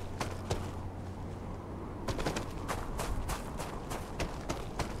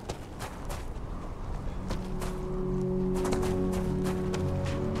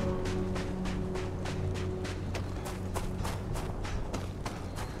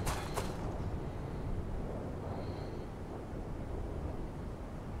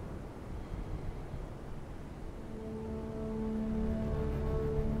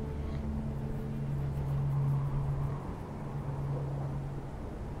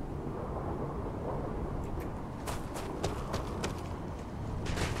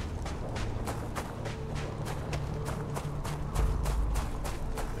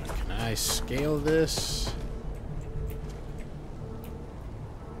 I scale this?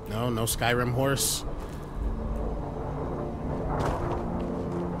 No, no Skyrim horse.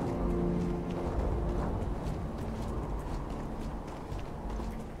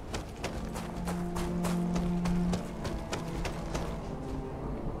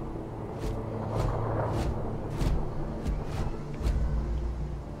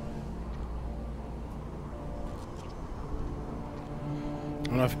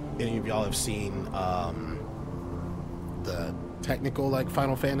 I don't know if any of y'all have seen the technical like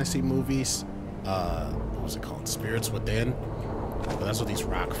Final Fantasy movies. What was it called? Spirits Within. But that's what these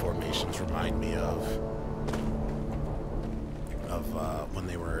rock formations remind me of. When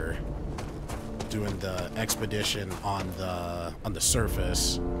they were doing the expedition on the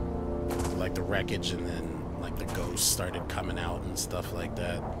surface, like the wreckage, and then like the ghosts started coming out and stuff like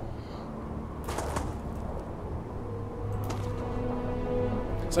that.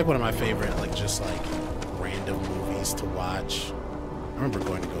 It's like one of my favorite, like, just like random movies to watch. I remember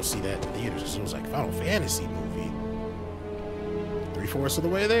going to go see that in theaters. It was like Final Fantasy movie. 3/4 of the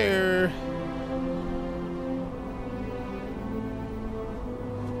way there.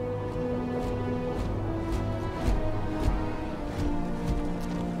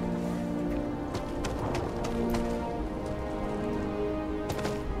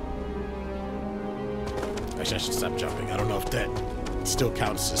 Actually, I should stop jumping. I don't know if that still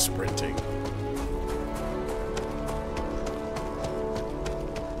counts as sprinting.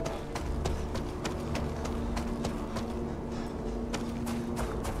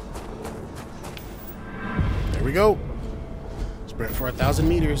 There we go. Sprint for 1,000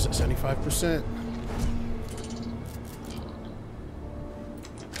 meters at 75%.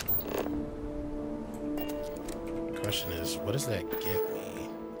 Question is, what does that get me?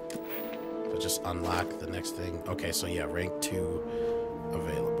 just unlock the next thing. Okay, so yeah, rank 2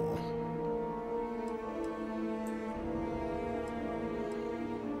 available.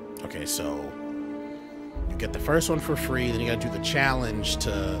 Okay, so you get the first one for free, then you gotta do the challenge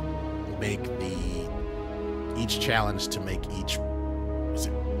to make each challenge to make each, is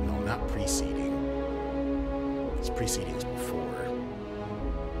it, no, not preceding. It's precedings before.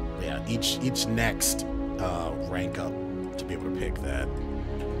 Yeah, each next rank up to be able to pick that.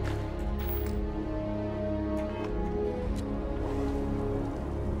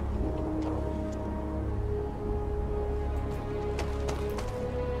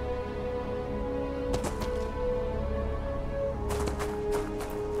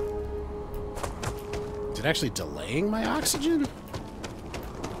 Is it actually delaying my oxygen?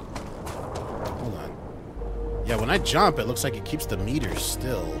 Hold on. Yeah, when I jump, it looks like it keeps the meter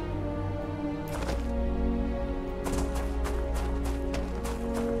still.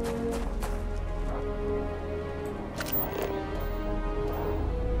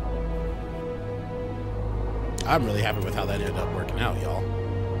 I'm really happy with how that ended up working out, y'all.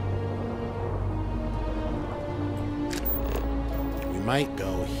 We might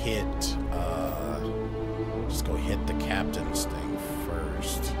go hit, just go hit the captain's thing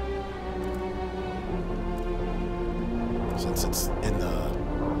first. Since it's in the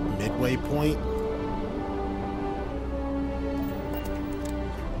midway point.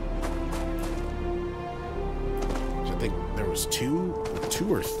 I think there was two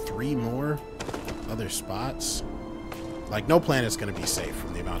or three more other spots. Like, no planet's gonna be safe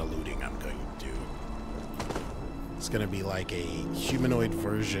from the amount of looting I'm going to do. It's gonna be like a humanoid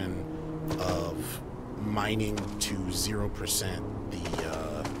version of mining to 0%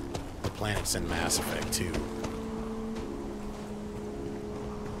 the planets in Mass Effect 2.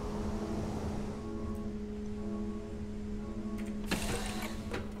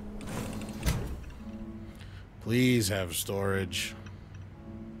 Please have storage.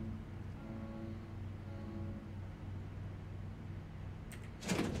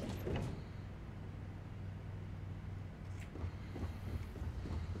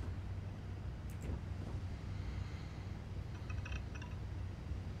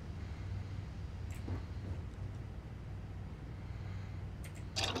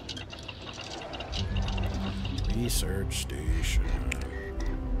 Research station.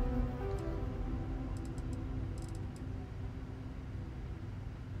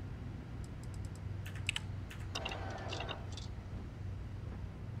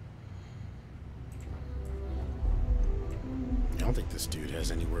 I don't think this dude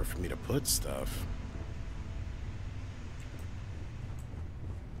has anywhere for me to put stuff.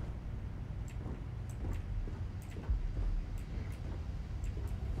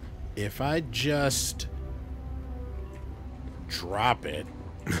 If I just drop it,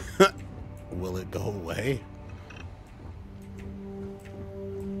 will it go away?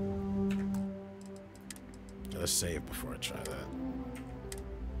 Let's save before I try that.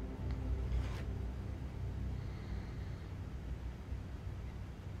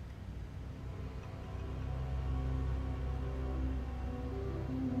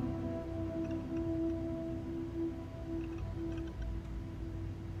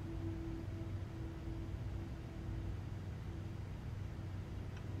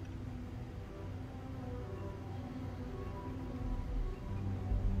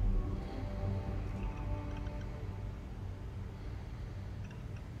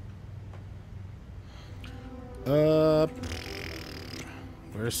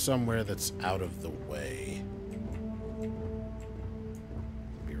 Where's somewhere that's out of the way?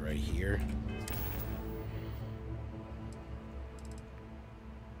 Be right here.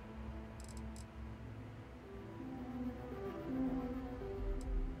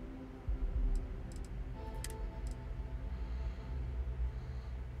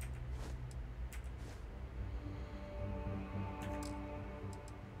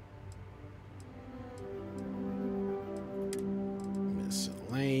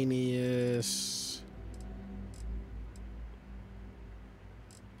 Miscellaneous.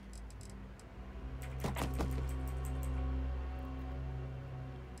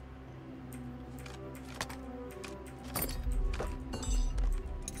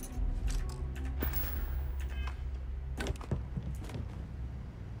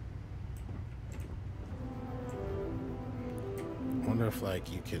 Wonder if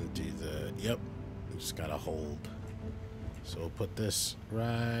like you can do the, yep, you just gotta hold. So we'll put this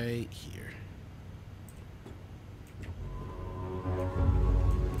right here.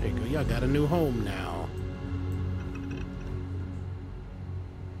 There you go. Y'all got a new home now.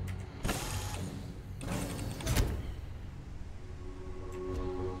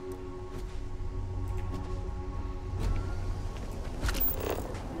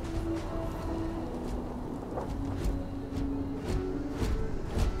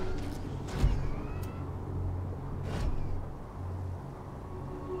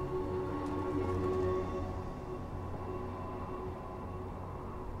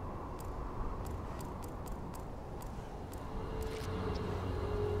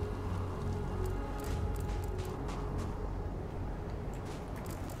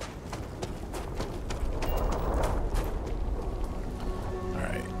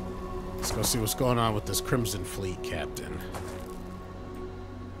 Let's go see what's going on with this Crimson Fleet captain.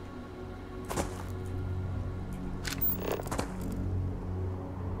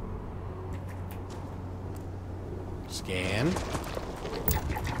 Scan.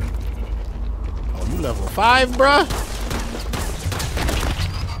 Oh, you level 5, bruh?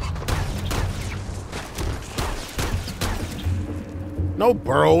 No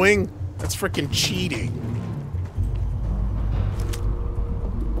burrowing. That's freaking cheating.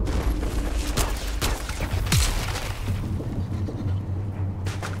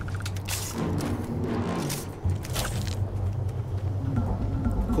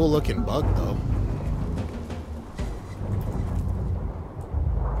 Cool looking bug though.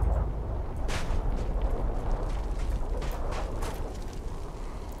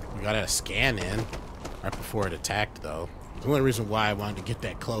 We got a scan in right before it attacked though. The only reason why I wanted to get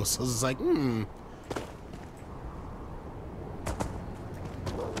that close, I was just like,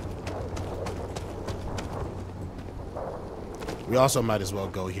 We also might as well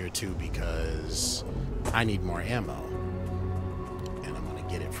go here too because I need more ammo. And I'm gonna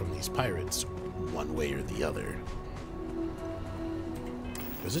get it from these pirates one way or the other.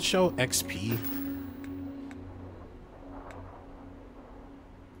 Does it show XP?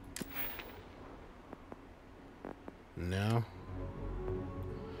 No.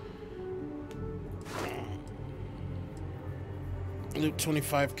 Loot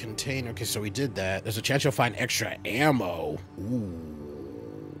 25 container. Okay, so we did that. There's a chance you'll find extra ammo. Ooh.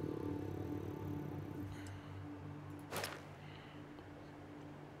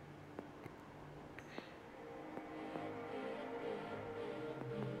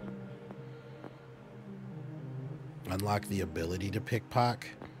 Unlock the ability to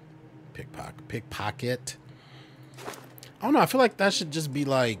pickpocket. I don't know. I feel like that should just be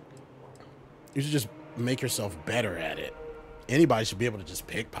like, you should just make yourself better at it. Anybody should be able to just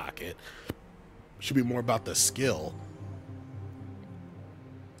pickpocket. It should be more about the skill.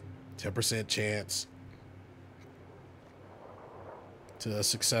 10% chance to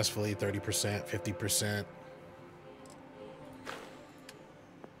successfully, 30%, 50%.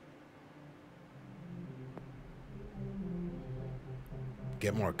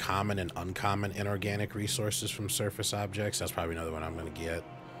 Get more common and uncommon inorganic resources from surface objects. That's probably another one I'm going to get.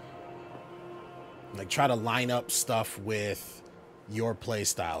 Like, try to line up stuff with your play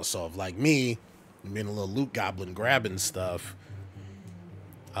style. So, if like me, being a little loot goblin grabbing stuff,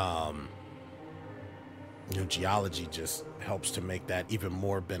 geology just helps to make that even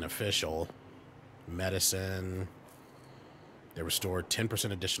more beneficial. Medicine. They restore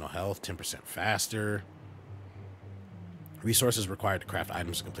 10% additional health, 10% faster. Resources required to craft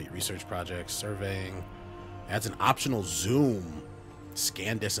items to complete research projects. Surveying. Adds an optional zoom.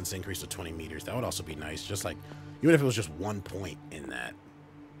 Scan distance increase to 20 meters. That would also be nice. Just like, even if it was just 1 point in that.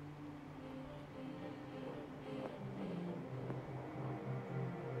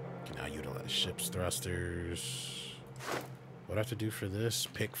 Can now utilize ship's thrusters. What do I have to do for this?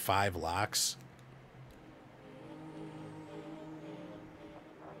 Pick 5 locks.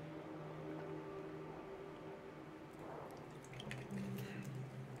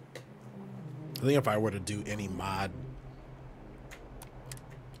 I think if I were to do any mod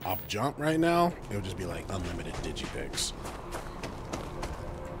off jump right now, it would just be like unlimited digipicks.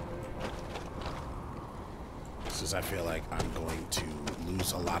 Since I feel like I'm going to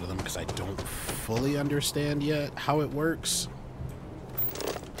lose a lot of them because I don't fully understand yet how it works.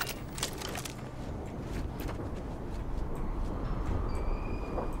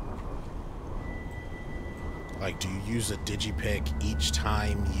 Like, do you use a digipick each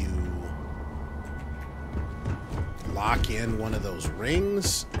time you lock in one of those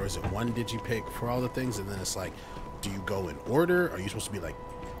rings, or is it one digipick for all the things? And then it's like, do you go in order? Are you supposed to be like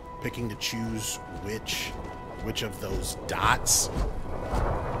picking to choose which of those dots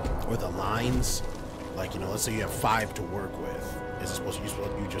or the lines? Like, let's say you have 5 to work with. Is it supposed to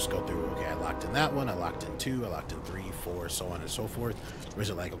you just go through, okay, I locked in that one, I locked in 2, I locked in 3, 4, so on and so forth? Or is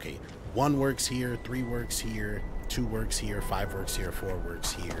it like, okay, 1 works here, 3 works here, 2 works here, 5 works here, 4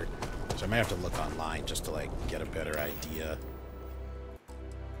 works here? So I might have to look online just to like get a better idea.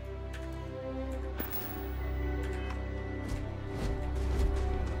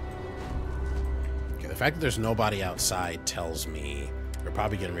 Okay, the fact that there's nobody outside tells me we're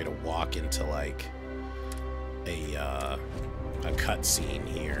probably getting ready to walk into like a cutscene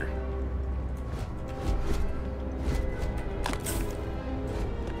here.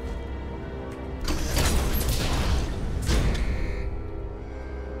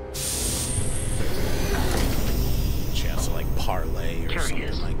 Parlay or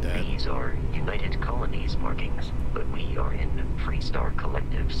something like that. These are United Colonies markings, but we are in Freestar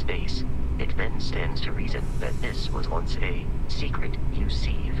Collective's space, it then stands to reason that this was once a secret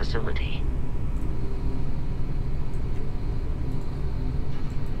UC facility.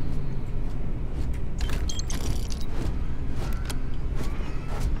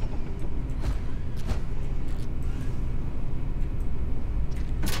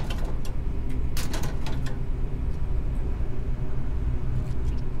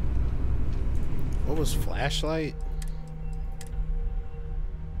 What was flashlight?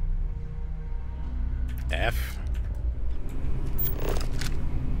 F.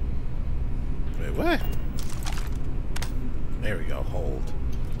 Wait, what? There we go, hold.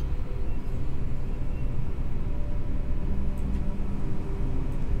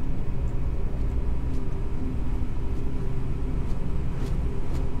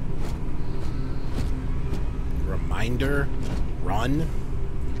 Reminder, run.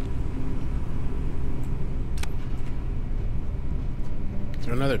 Is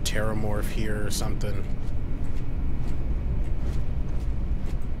there another terramorph here or something?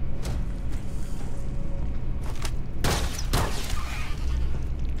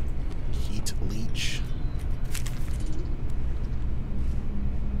 Heat leech.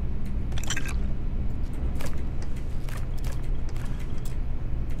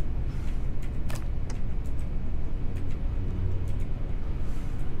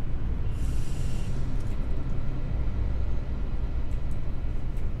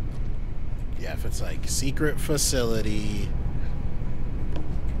 Yeah, if it's like secret facility.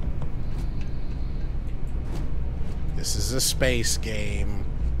 This is a space game.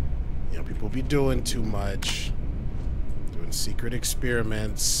 You know, people be doing too much. Doing secret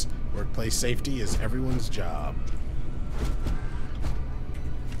experiments. Workplace safety is everyone's job.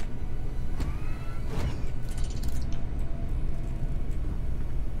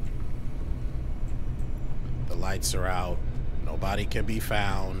 The lights are out. Nobody can be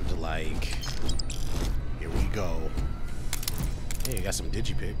found. Like, here we go. Hey, you got some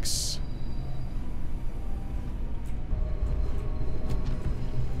digipicks.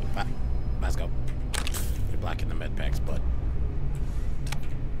 Let's go. You're blocking the med packs, bud.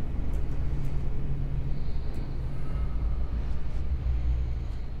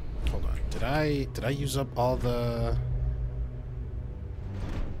 Hold on. Did I use up all the...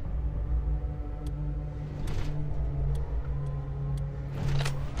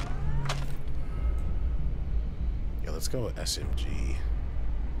 Yeah, let's go with SMG.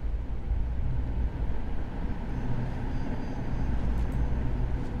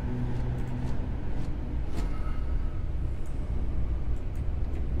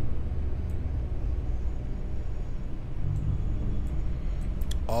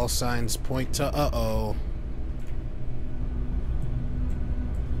 All signs point to uh-oh.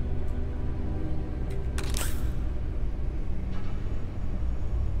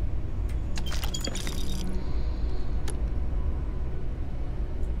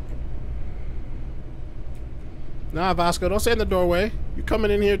 Nah, Vasco, don't stay in the doorway. You're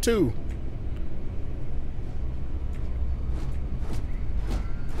coming in here too.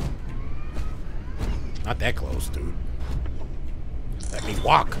 Not that close, dude. Let me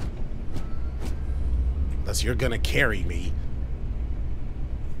walk. Unless you're gonna carry me.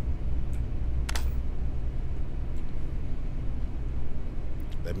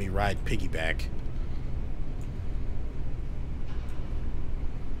 Let me ride piggyback.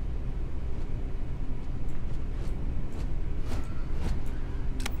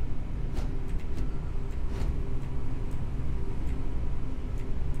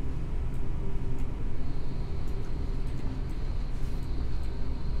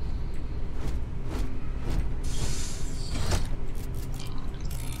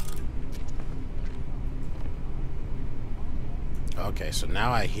 Okay, so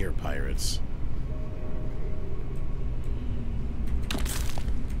now I hear pirates.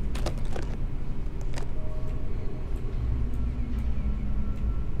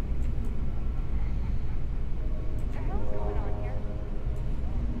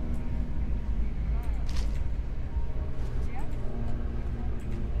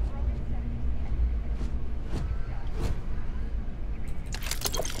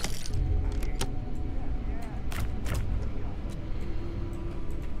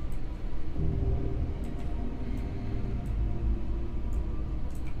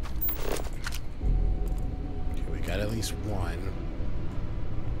 At least one.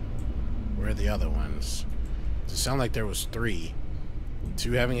 Where are the other ones? Does it sound like there was three?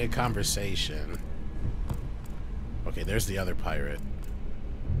 Two having a conversation. Okay, there's the other pirate.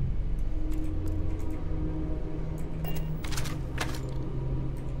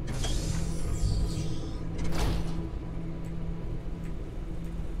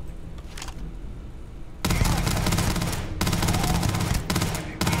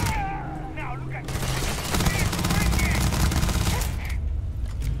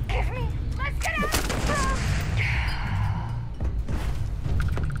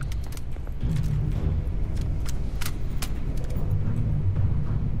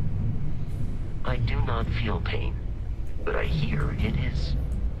 feel pain, but I hear it is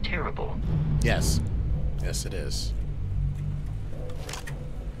terrible. Yes. Yes, it is.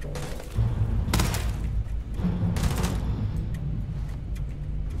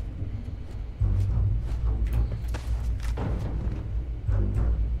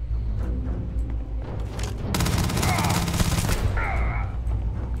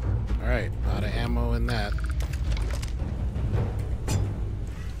 Alright, a lot of ammo in that.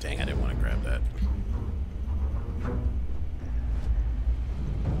 Dang, I didn't want to grab that.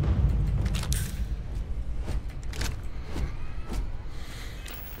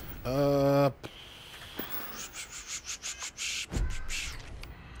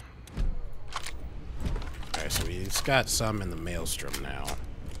 Alright, so he's got some in the maelstrom now.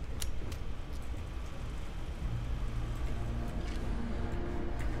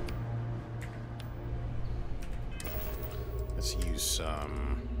 Let's use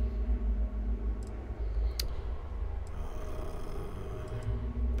some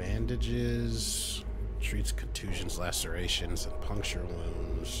bandages. Treats contusions, lacerations, and puncture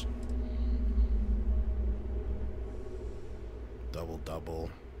wounds. Double.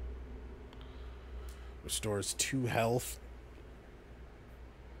 Restores 2 health.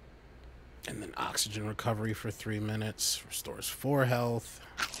 And then oxygen recovery for 3 minutes. Restores 4 health.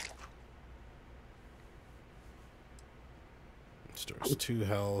 Restores 2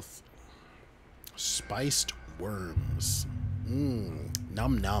 health. Spiced worms.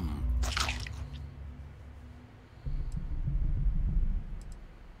 Num.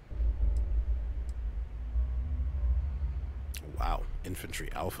 Wow. Infantry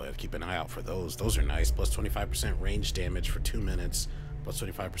Alpha. I'd keep an eye out for those. Those are nice. Plus 25% range damage for 2 minutes. Plus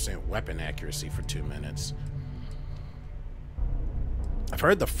 25% weapon accuracy for 2 minutes. I've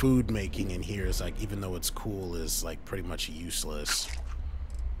heard the food making in here is like, even though it's cool, is like pretty much useless.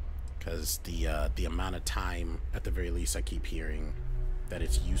 Because the amount of time, at the very least, I keep hearing that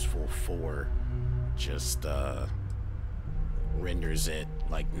it's useful for just renders it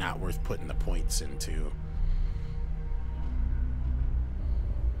like not worth putting the points into.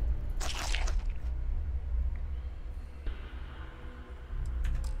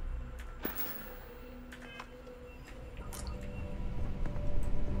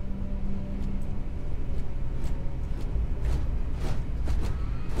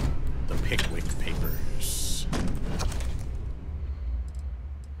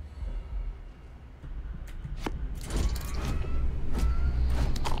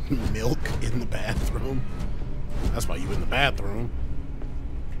 Milk in the bathroom. That's why you in the bathroom.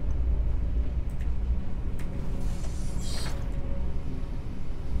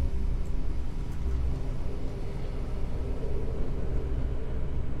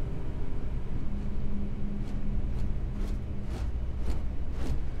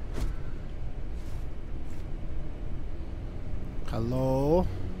 Hello,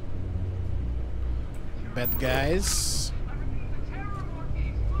 bad guys.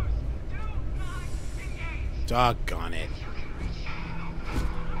 Doggone it.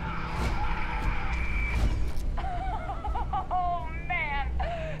 Oh, man.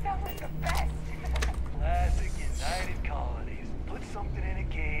 That was the best. Classic United Colonies. Put something in a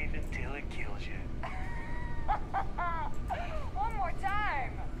cave until it kills you. One more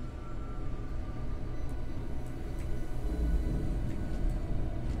time.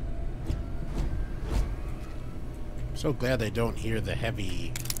 So glad they don't hear the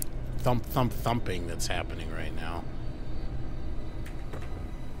heavy thumping that's happening right now.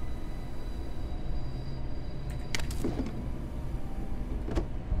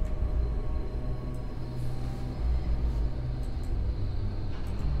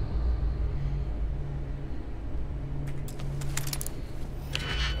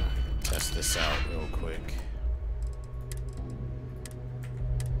 Test this out real quick.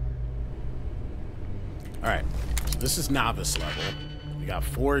 Alright, so this is novice level. We got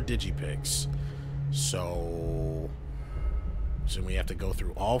 4 digipicks. So we have to go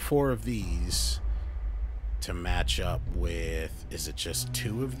through all 4 of these to match up with, is it just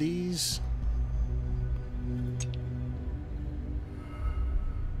 2 of these?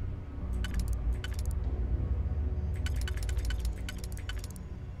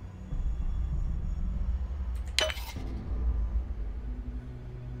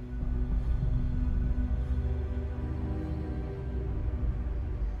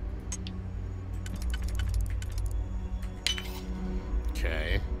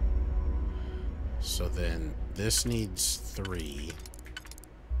 Okay. So then this needs 3.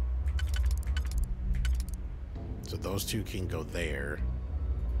 So those 2 can go there.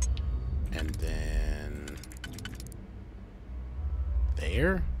 And then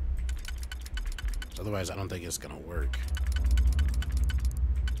there. So Otherwise, I don't think it's gonna work.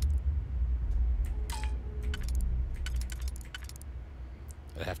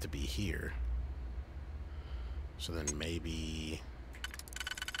 It'd have to be here. So then maybe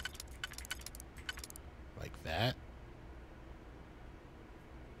like that.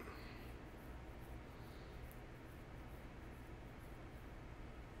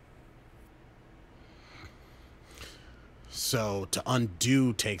 So to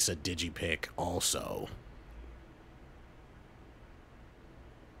undo takes a digipick also.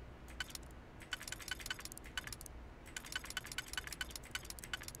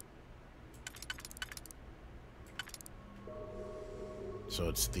 So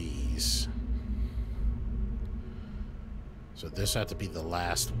it's these. So this had to be the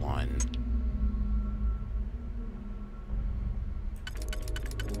last one.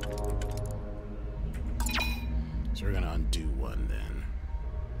 So we're gonna undo one then.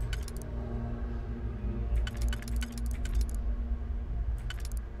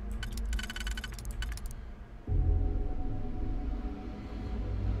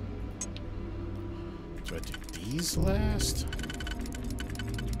 Do I do these last?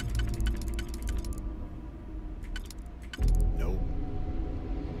 Nope.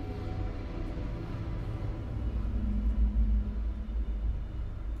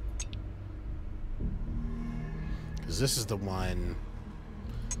 Because this is the one.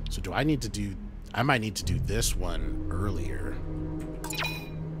 So do I need to do... I might need to do this one earlier.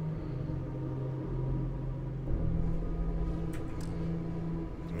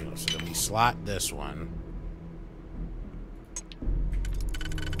 So then we slot this one.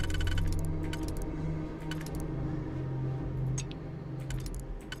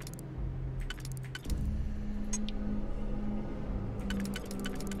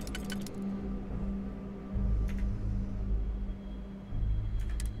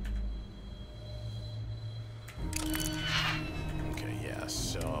 Okay, yeah,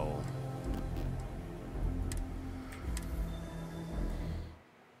 so...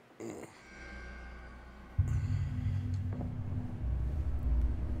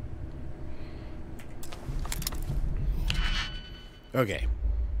 Okay.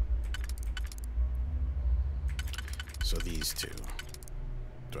 So these two.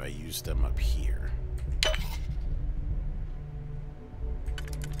 Do I use them up here?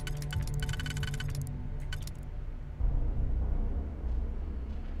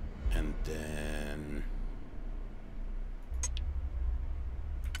 And then...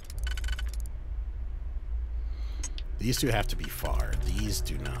 These two have to be far. These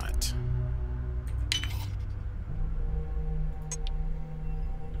do not.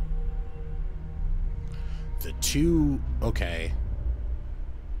 The two... Okay.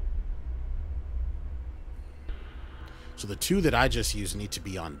 So the two that I just used need to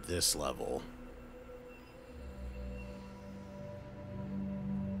be on this level.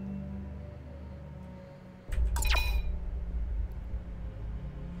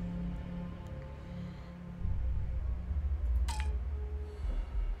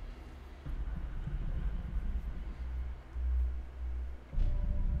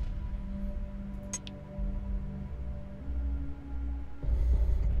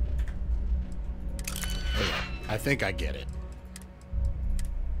 I think I get it.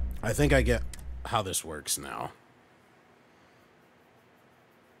 I think I get how this works now.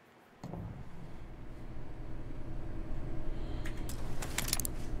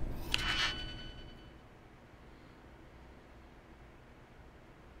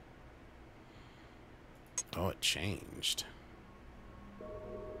 Oh, it changed.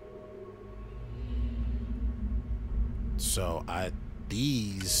 So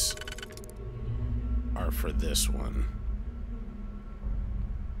these are for this one.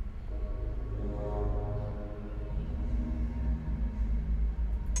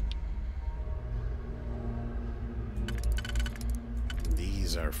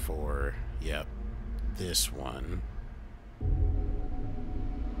 These are for, yep, this one.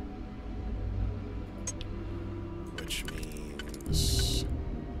 Which means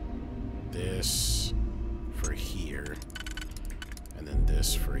this for here, and then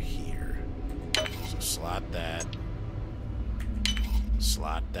this for here. So slot that,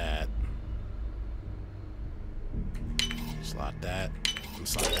 slot that, slot that, and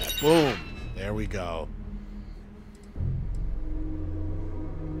slot that. Boom! There we go.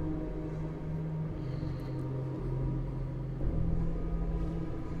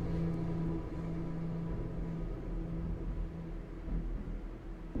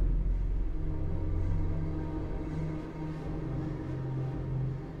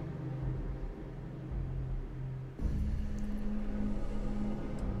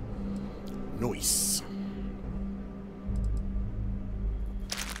 Nice.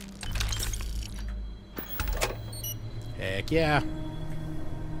 Heck yeah.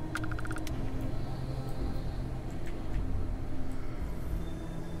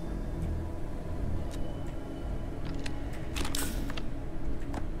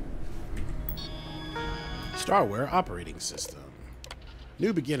 Starware operating system.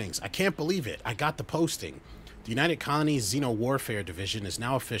 New beginnings. I can't believe it. I got the posting. The United Colonies Xeno Warfare Division is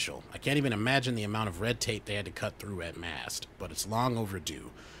now official. I can't even imagine the amount of red tape they had to cut through at MAST, but it's long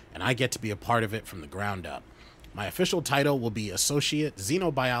overdue, and I get to be a part of it from the ground up. My official title will be Associate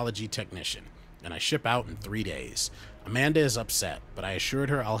Xenobiology Technician, and I ship out in 3 days. Amanda is upset, but I assured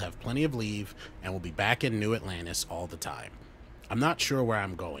her I'll have plenty of leave and will be back in New Atlantis all the time. I'm not sure where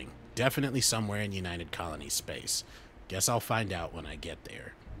I'm going. Definitely somewhere in United Colonies space. Guess I'll find out when I get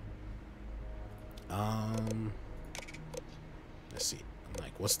there. Let's see. I'm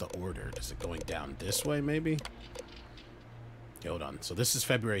like, what's the order? Is it going down this way, maybe? Okay, hold on. So this is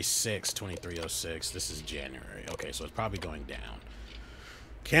February 6, 2306. This is January. Okay, so it's probably going down.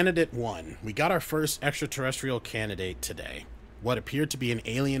 Candidate 1. We got our first extraterrestrial candidate today. What appeared to be an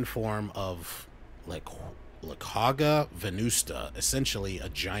alien form of, like, Lacaga venusta, essentially a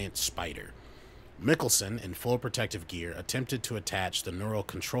giant spider. Mickelson, in full protective gear, attempted to attach the Neural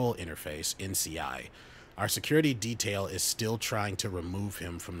Control Interface, NCI. Our security detail is still trying to remove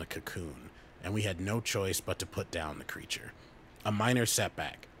him from the cocoon, and we had no choice but to put down the creature. A minor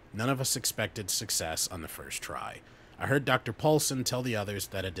setback. None of us expected success on the first try. I heard Dr. Paulson tell the others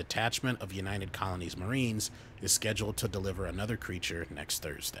that a detachment of United Colonies Marines is scheduled to deliver another creature next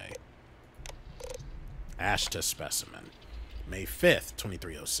Thursday. Ashta specimen. May 5th,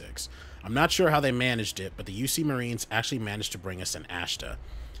 2306. I'm not sure how they managed it, but the UC Marines actually managed to bring us an Ashta.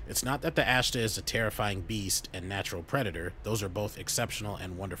 It's not that the Ashta is a terrifying beast and natural predator. Those are both exceptional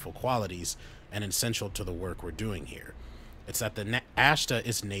and wonderful qualities and essential to the work we're doing here. It's that the Ashta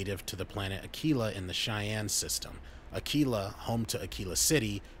is native to the planet Aquila in the Cheyenne system. Aquila, home to Aquila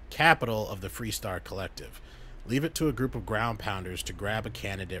City, capital of the Freestar Collective. Leave it to a group of ground pounders to grab a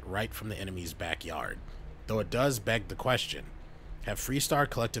candidate right from the enemy's backyard. Though it does beg the question, have Freestar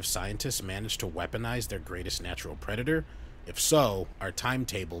Collective scientists managed to weaponize their greatest natural predator? If so, our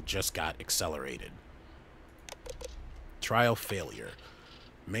timetable just got accelerated. Trial failure.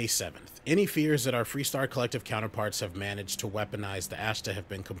 May 7th. Any fears that our Freestar Collective counterparts have managed to weaponize the Ashta have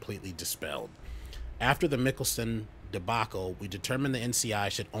been completely dispelled. After the Mickelson debacle, we determined the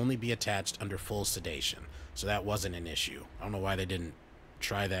NCI should only be attached under full sedation, so that wasn't an issue. I don't know why they didn't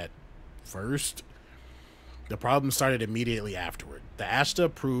try that first. The problem started immediately afterward. The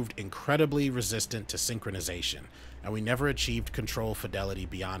Ashta proved incredibly resistant to synchronization, and we never achieved control fidelity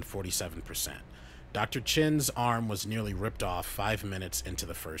beyond 47%. Dr. Chin's arm was nearly ripped off 5 minutes into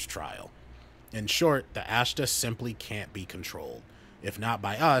the first trial. In short, the Ashta simply can't be controlled. If not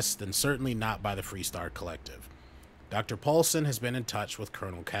by us, then certainly not by the Freestar Collective. Dr. Paulson has been in touch with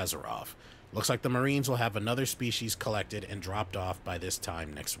Colonel Kazarov. Looks like the Marines will have another species collected and dropped off by this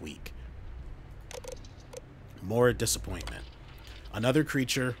time next week. More disappointment. Another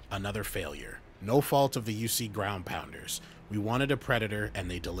creature, another failure. No fault of the UC ground pounders. We wanted a predator and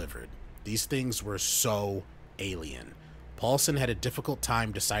they delivered. These things were so alien. Paulson had a difficult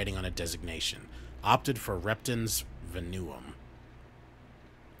time deciding on a designation. Opted for Reptins venuum.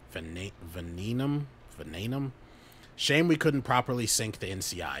 Venenum? Shame we couldn't properly sync the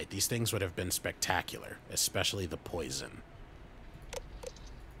NCI. These things would have been spectacular, especially the poison.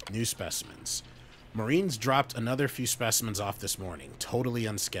 New specimens. Marines dropped another few specimens off this morning, totally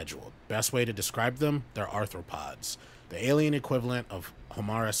unscheduled. Best way to describe them? They're arthropods, the alien equivalent of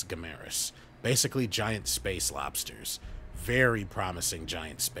Homarus gammarus, basically giant space lobsters. Very promising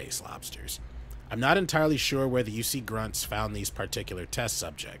giant space lobsters. I'm not entirely sure where the UC grunts found these particular test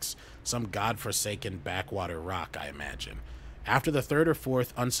subjects, some godforsaken backwater rock, I imagine. After the third or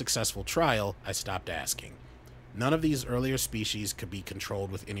fourth unsuccessful trial, I stopped asking. None of these earlier species could be controlled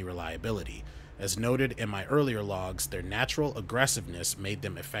with any reliability. As noted in my earlier logs, their natural aggressiveness made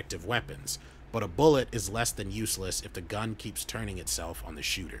them effective weapons, but a bullet is less than useless if the gun keeps turning itself on the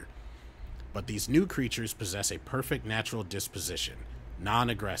shooter. But these new creatures possess a perfect natural disposition,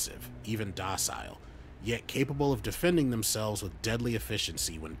 non-aggressive, even docile, yet capable of defending themselves with deadly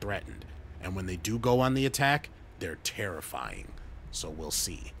efficiency when threatened, and when they do go on the attack, they're terrifying. So we'll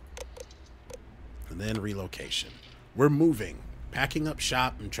see. And then relocation. We're moving. Packing up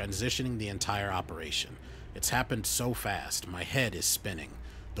shop and transitioning the entire operation. It's happened so fast, my head is spinning.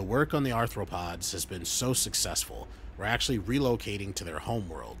 The work on the arthropods has been so successful, we're actually relocating to their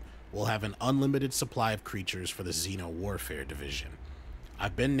homeworld. We'll have an unlimited supply of creatures for the Xeno Warfare Division.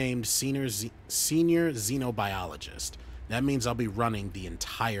 I've been named Senior Xenobiologist. That means I'll be running the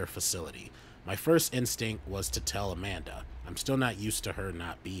entire facility. My first instinct was to tell Amanda. I'm still not used to her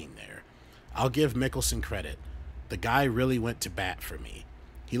not being there. I'll give Mickelson credit. The guy really went to bat for me.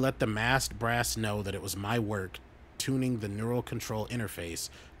 He let the masked brass know that it was my work tuning the neural control interface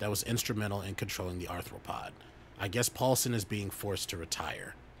that was instrumental in controlling the arthropod. I guess Paulson is being forced to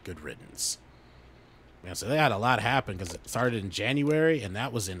retire. Good riddance. Man, so they had a lot happen because it started in January and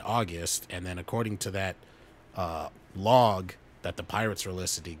that was in August. And then according to that log that the pirates were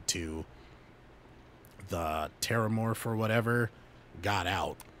listening to, the Terramorph or whatever got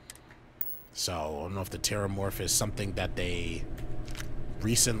out. So I don't know if the Terramorph is something that they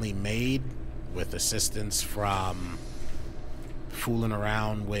recently made with assistance from fooling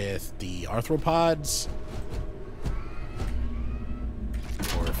around with the arthropods,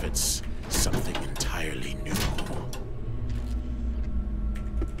 or if it's something entirely new.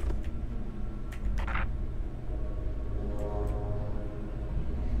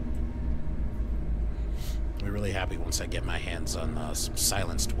 I'll be really happy once I get my hands on some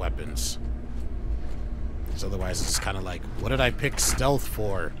silenced weapons. Because otherwise it's kind of like, what did I pick stealth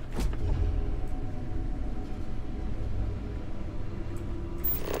for?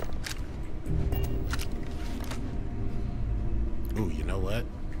 Ooh, you know what?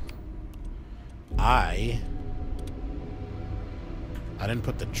 I didn't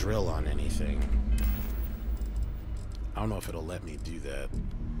put the drill on anything. I don't know if it'll let me do that.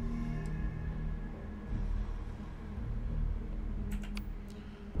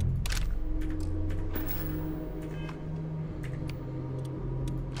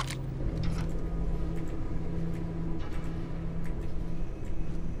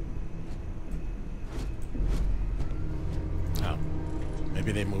 Oh,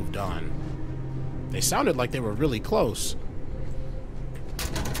 maybe they moved on. They sounded like they were really close.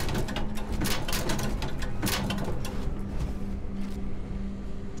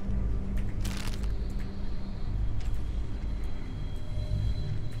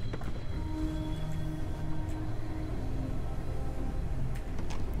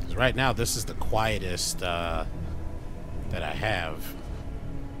 Right now, this is the quietest that I have,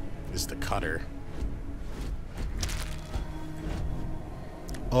 is the cutter.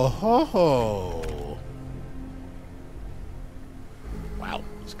 Oh ho ho! Wow,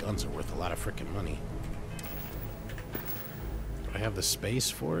 these guns are worth a lot of freaking money. Do I have the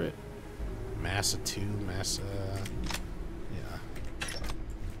space for it? Massa 2, Massa... yeah.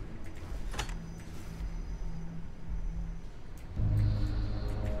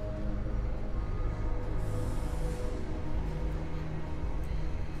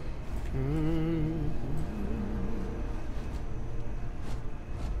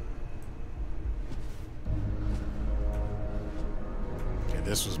 Okay,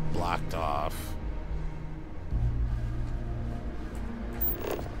 this was blocked off.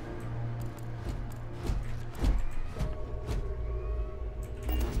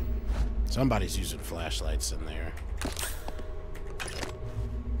 Somebody's using flashlights in there.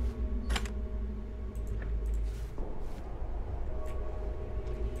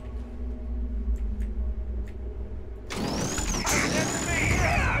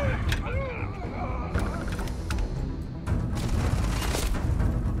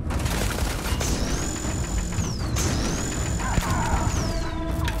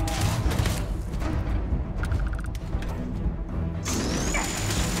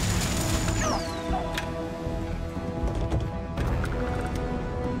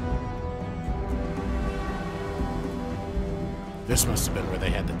 This must have been where they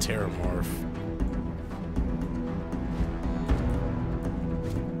had the Terramorph.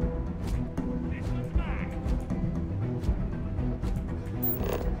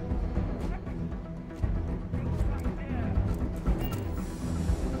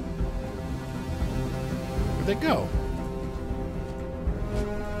 Where'd they go?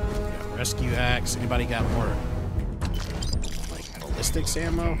 Got rescue axe. Anybody got more, like, ballistics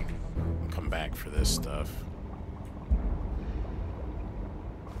ammo? I'll come back for this stuff.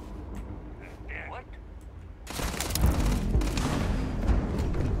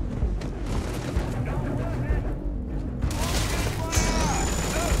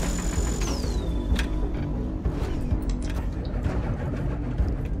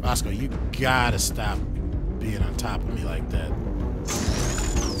 Roscoe, you gotta stop being on top of me like that.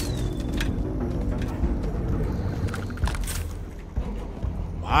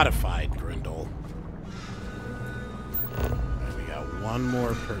 Modified Grindel. And we got one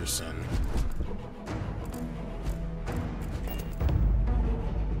more person.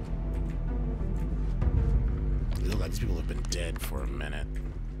 It looks like these people have been dead for a minute.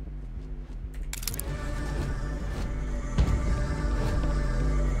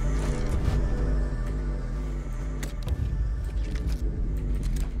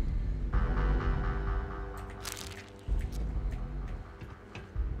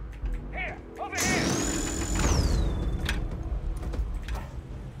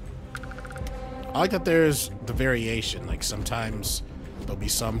 like that there's the variation. Like sometimes there'll be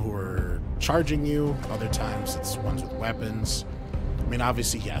some who are charging you, other times it's ones with weapons. I mean,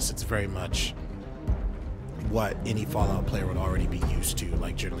 obviously, yes, it's very much what any Fallout player would already be used to,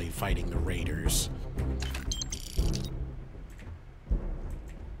 like generally fighting the raiders.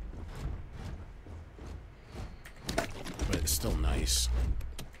 But it's still nice.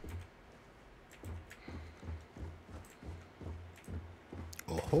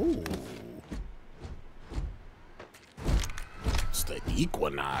 Oh, it's the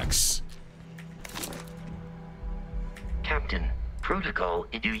Equinox. Captain, Protocol,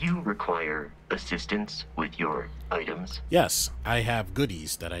 do you require assistance with your items? Yes, I have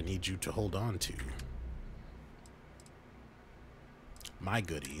goodies that I need you to hold on to. My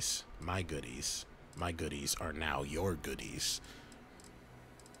goodies, my goodies, my goodies are now your goodies.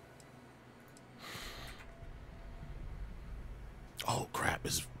 Oh crap,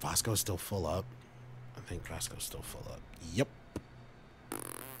 is Vasco still full up? I think Vasco's still full up. Yep.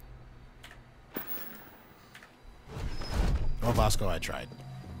 Oh, Vasco, I tried.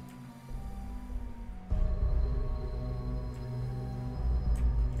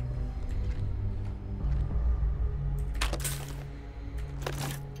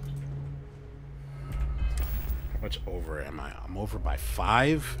 How much over am I? I'm over by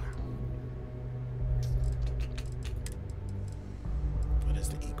 5. What is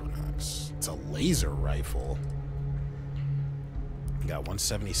the Equinox? It's a laser rifle. You got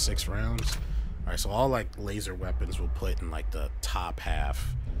 176 rounds. Alright, so all like laser weapons will put in like the top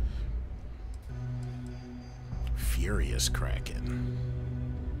half. Furious Kraken.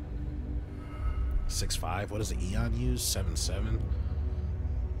 6.5. What does the Eon use? 7.7.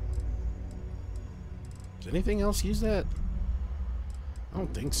 Does anything else use that? I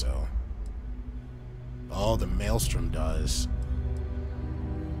don't think so. Oh, the Maelstrom does.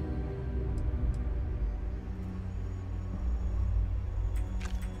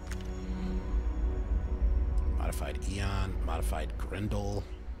 Modified Eon, modified Grendel.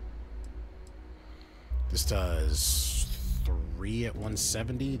 This does 3 at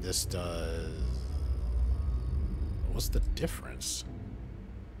 170. This does... What's the difference?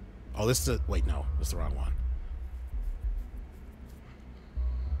 Oh, this is... Wait, no. That's the wrong one.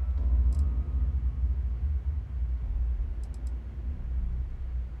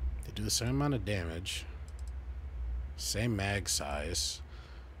 They do the same amount of damage. Same mag size.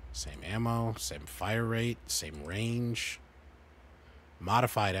 Same ammo. Same fire rate. Same range.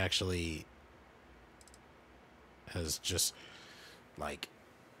 Modified actually has just like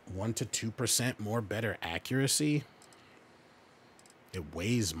 1 to 2% more better accuracy. It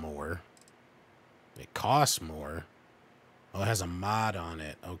weighs more. It costs more. Oh, it has a mod on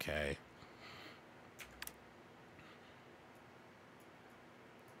it. Okay.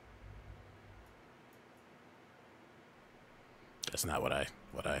 That's not what I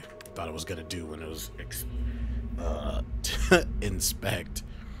thought it was gonna do when it was inspect.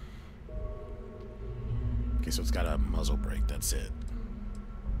 Okay, so it's got a muzzle brake. That's it.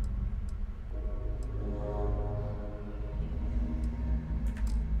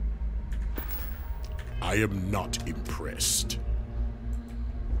 I am not impressed.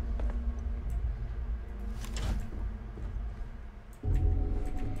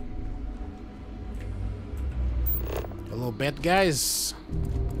 Hello, bad guys.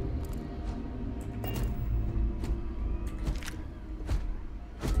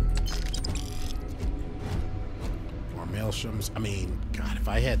 More maelstroms. I mean, God, if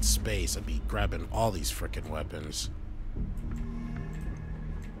I had space, I'd be grabbing all these frickin' weapons.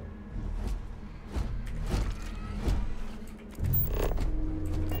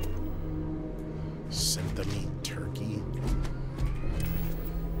 Turkey.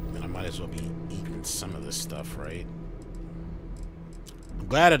 And I might as well be eating some of this stuff, right? I'm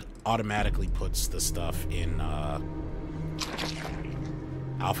glad it automatically puts the stuff in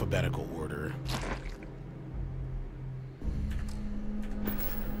alphabetical order.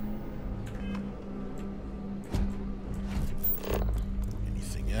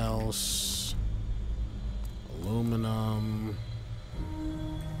 Anything else? Aluminum.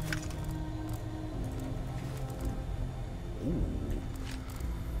 Ooh.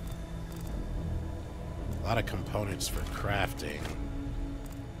 A lot of components for crafting.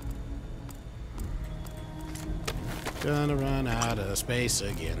 Gonna run out of space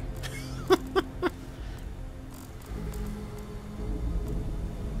again.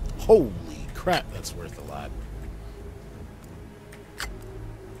 Holy crap, that's worth a lot.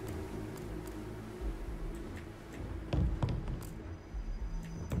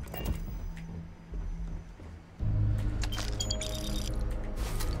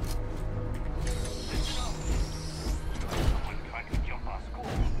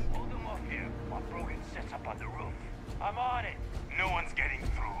 I'm on it. No one's getting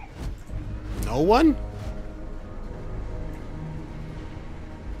through. No one?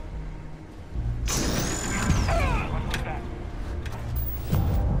 What was that?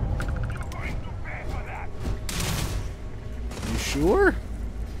 You're going to pay for that. You sure?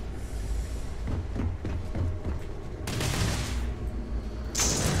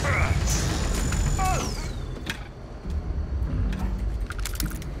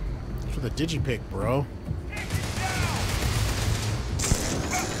 For the digipick, bro.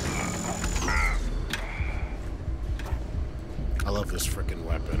 I love this freaking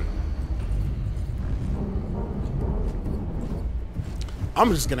weapon.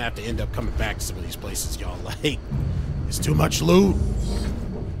 I'm just gonna have to end up coming back to some of these places, y'all. Like, it's too much loot.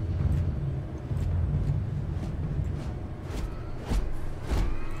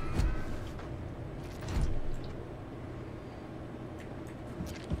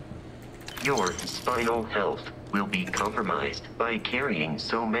 Your spinal health will be compromised by carrying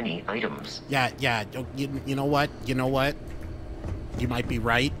so many items. Yeah, you know what? You know what? You might be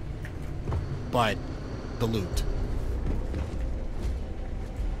right, but the loot.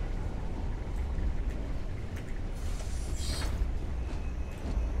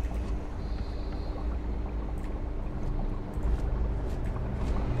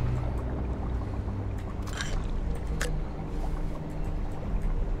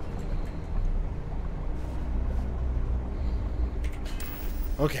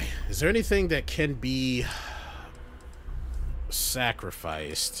 Okay, is there anything that can be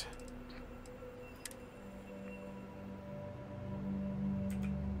sacrificed?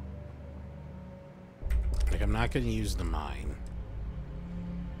 Like, I'm not going to use the mine.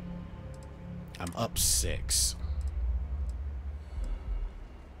 I'm up 6.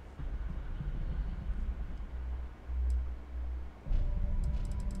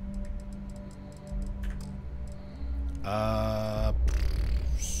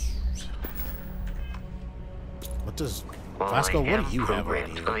 What does Vasco? What do you have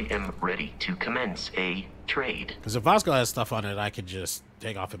on you? I am ready to commence a trade. Because if Vasco has stuff on it, I could just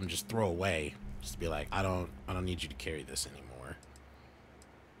take off him and just throw away. Just be like, I don't need you to carry this anymore.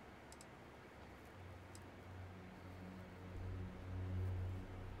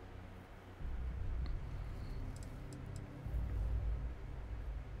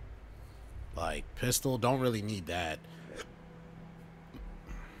 Like, pistol, don't really need that.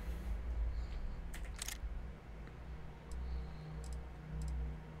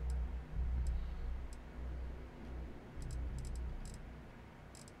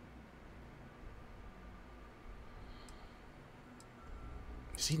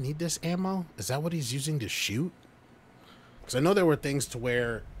 Does he need this ammo? Is that what he's using to shoot? Because I know there were things to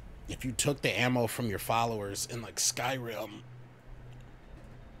where if you took the ammo from your followers in, like, Skyrim,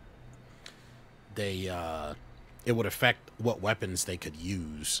 they, it would affect what weapons they could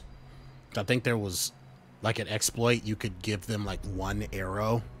use. I think there was, like, an exploit, you could give them, like, one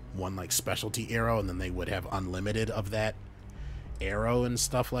arrow, one, like, specialty arrow, and then they would have unlimited of that arrow and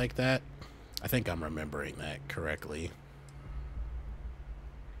stuff like that. I think I'm remembering that correctly.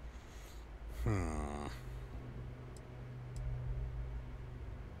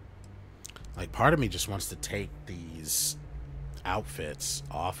 Like, part of me just wants to take these outfits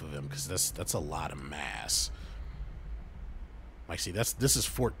off of him because that's a lot of mass. Like, see, this is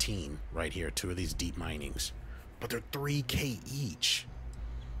 14 right here, 2 of these deep minings, but they're 3K each.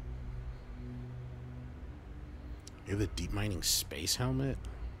 You have the deep mining space helmet.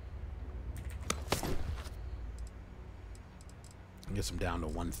 I guess I'm down to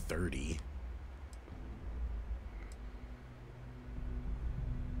 130.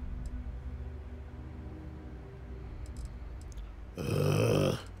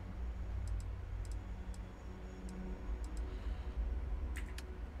 Ugh.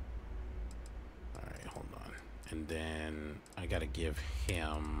 Alright, hold on. And then I gotta give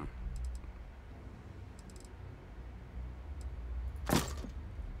him...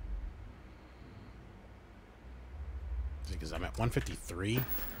 Because I'm at 153.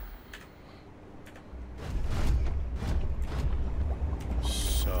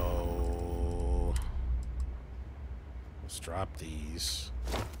 So... let's drop these.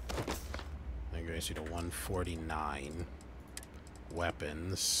 That goes you to 149.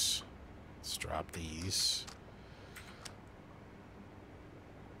 Weapons. Let's drop these.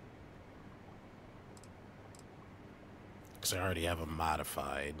 Because I already have them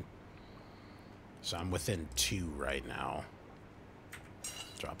modified. So I'm within 2 right now.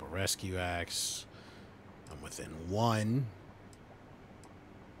 Drop a rescue axe. I'm within 1.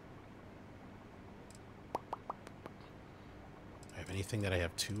 I have anything that I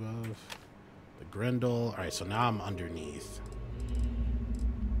have 2 of? The Grendel. Alright, so now I'm underneath.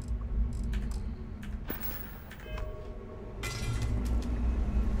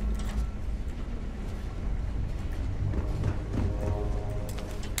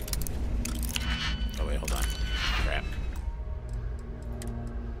 Oh, wait, hold on. Crap.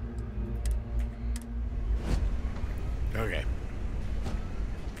 Okay.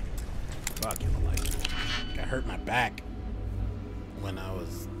 Fuck, you like. I hurt my back when I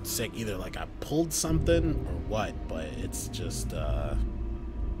was sick. Either like I pulled something or what, but it's just do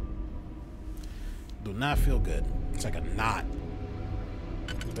not feel good. It's like a knot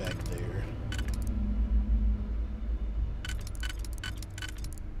back there.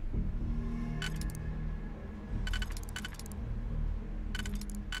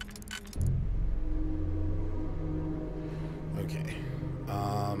 Okay.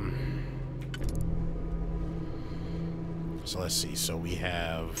 So let's see. So we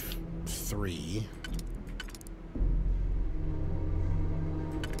have 3.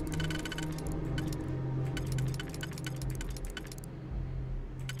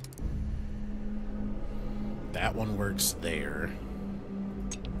 That one works there.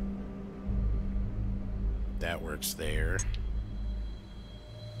 That works there.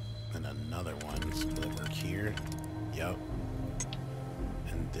 And another one. So will it work here? Yep.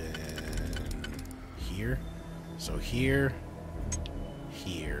 And then here. So here,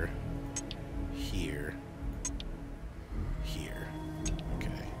 here, here, here.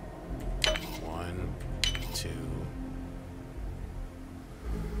 Okay. 1, 2.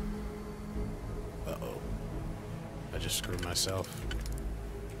 Uh-oh. I just screwed myself.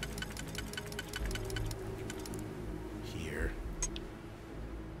 Here.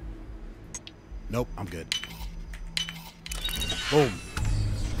 Nope, I'm good. Boom.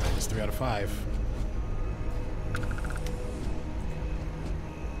 That's 3 out of 5.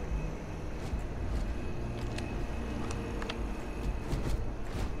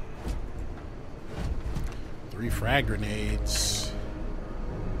 Frag grenades.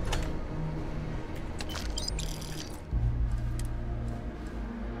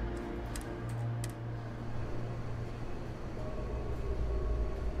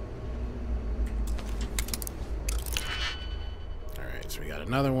 Alright, so we got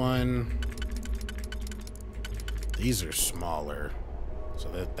another one. These are smaller, so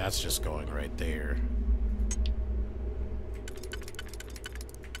that's just going right there.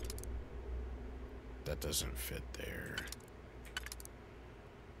 That doesn't fit there.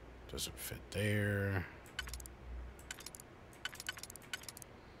 Doesn't fit there.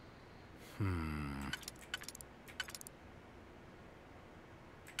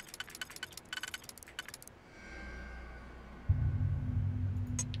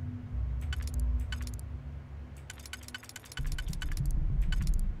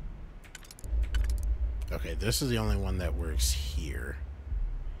 Okay, this is the only one that works here.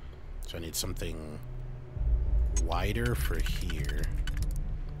 So I need something wider for here.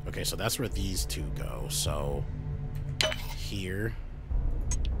 Okay, so that's where these 2 go. So here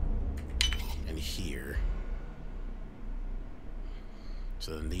and here.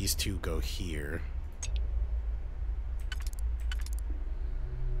 So then these 2 go here.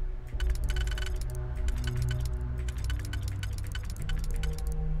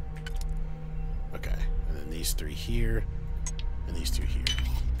 Okay, and then these 3 here and these 2 here.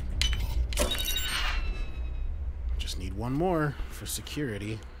 Need one more for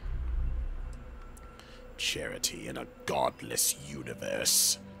security. Charity in a godless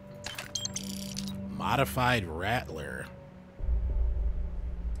universe. Modified Rattler.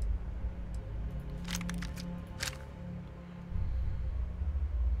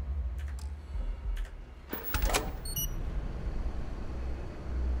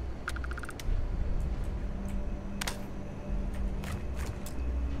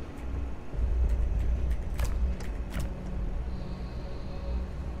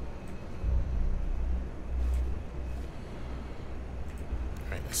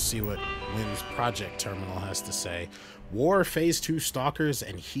 See what Wynn's project terminal has to say. War Phase 2 Stalkers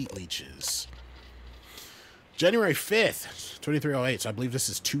and Heat Leeches. January 5th, 2308. So I believe this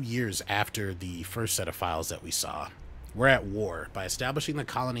is 2 years after the first set of files that we saw. We're at war. By establishing the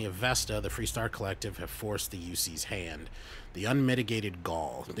colony of Vesta, the Freestar Collective have forced the UC's hand. The unmitigated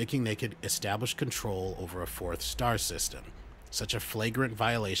gall, thinking they could establish control over a 4th star system. Such a flagrant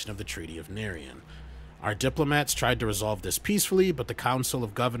violation of the Treaty of Nerion. Our diplomats tried to resolve this peacefully, but the Council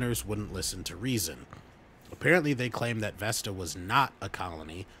of Governors wouldn't listen to reason. Apparently, they claimed that Vesta was not a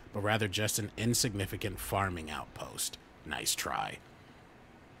colony, but rather just an insignificant farming outpost. Nice try.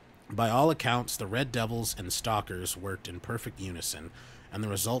 By all accounts, the Red Devils and Stalkers worked in perfect unison, and the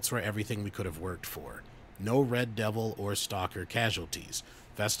results were everything we could have worked for. No Red Devil or Stalker casualties.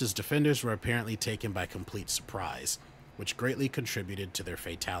 Vesta's defenders were apparently taken by complete surprise, which greatly contributed to their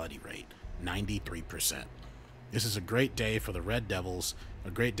fatality rate, 93%. This is a great day for the Red Devils,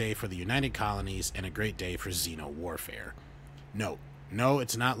 a great day for the United Colonies, and a great day for Xeno warfare. Note, no,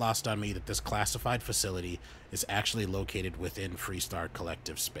 it's not lost on me that this classified facility is actually located within Freestar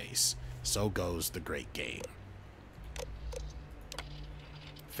Collective space. So goes the great game.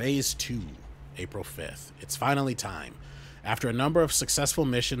 Phase 2, April 5th. It's finally time. After a number of successful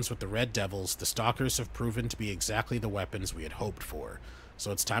missions with the Red Devils, the Stalkers have proven to be exactly the weapons we had hoped for,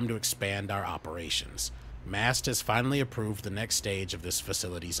 so it's time to expand our operations. MAST has finally approved the next stage of this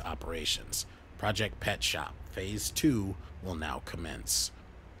facility's operations. Project Pet Shop, Phase 2, will now commence.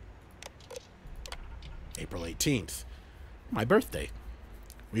 April 18th. My birthday.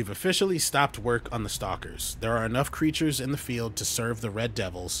 We've officially stopped work on the Stalkers. There are enough creatures in the field to serve the Red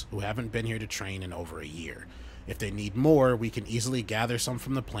Devils, who haven't been here to train in over a year. If they need more, we can easily gather some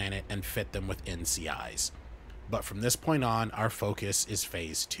from the planet and fit them with NCIs. But from this point on, our focus is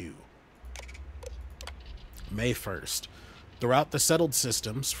Phase 2. May 1st. Throughout the settled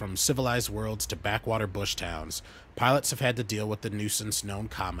systems, from civilized worlds to backwater bush towns, pilots have had to deal with the nuisance known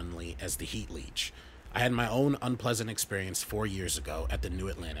commonly as the heat leech. I had my own unpleasant experience 4 years ago at the New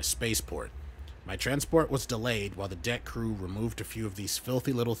Atlantis spaceport. My transport was delayed while the deck crew removed a few of these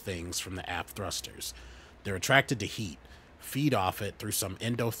filthy little things from the aft thrusters. They're attracted to heat, feed off it through some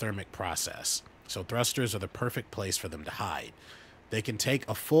endothermic process, so thrusters are the perfect place for them to hide. They can take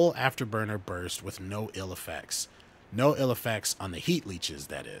a full afterburner burst with no ill effects. No ill effects on the heat leeches,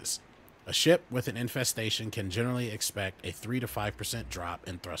 that is. A ship with an infestation can generally expect a 3 to 5% drop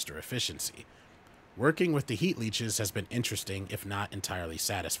in thruster efficiency. Working with the heat leeches has been interesting, if not entirely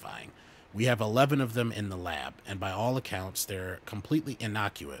satisfying. We have 11 of them in the lab, and by all accounts, they're completely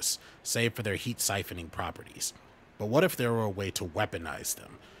innocuous, save for their heat siphoning properties. But what if there were a way to weaponize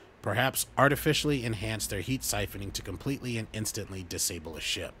them? Perhaps artificially enhance their heat siphoning to completely and instantly disable a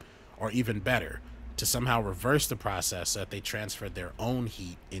ship. Or even better, to somehow reverse the process so that they transferred their own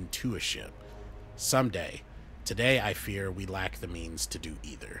heat into a ship. Someday. Today, I fear we lack the means to do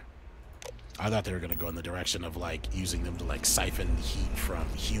either. I thought they were going to go in the direction of, like, using them to, like, siphon heat from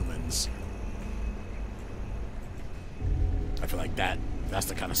humans. I feel like that's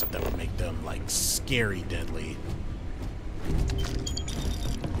the kind of stuff that would make them, like, scary deadly.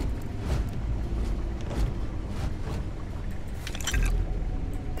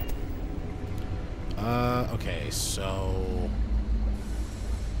 Okay, so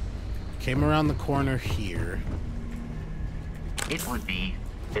came around the corner here. It would be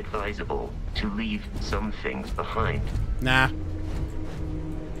advisable to leave some things behind. Nah.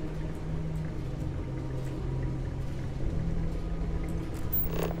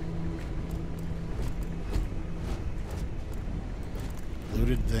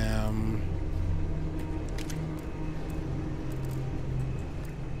 Looted them.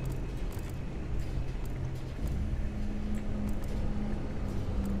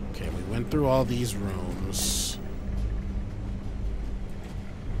 Okay, we went through all these rooms.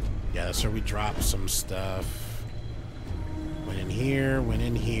 Yeah, that's where we dropped some stuff. Went in here, went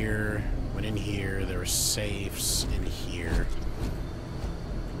in here, went in here. There were safes in here.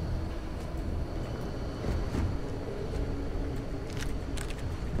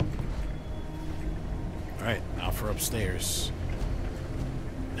 Alright, now for upstairs.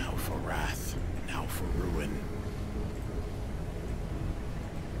 Now for wrath. Now for ruin.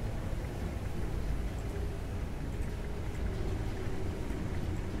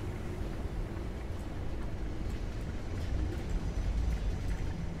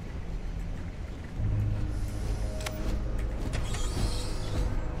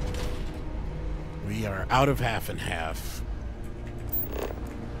 We are out of half and half.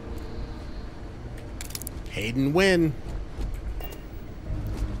 Hayden win.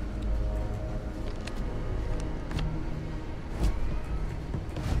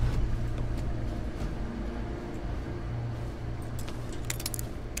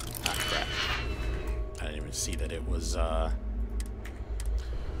 Ah, crap. I didn't even see that it was, had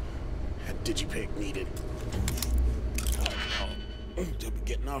Digipick needed. They'll be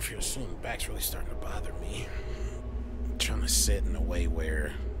getting off here soon. Back's really starting to bother me. I'm trying to sit in a way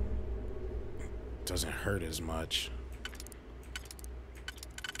where it doesn't hurt as much.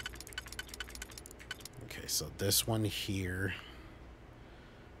 Okay, so this one here.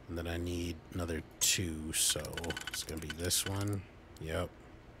 And then I need another 2, so it's gonna be this one. Yep.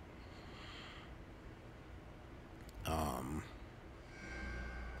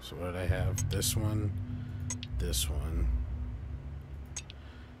 So what did I have? This one,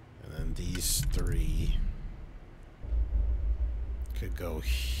 these three. Could go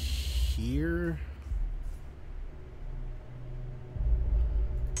here.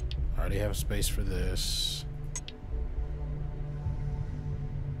 I already have space for this.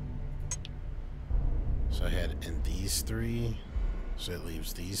 So I had in these three. So it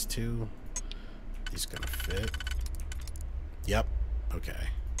leaves these two. These gonna fit. Yep. Okay.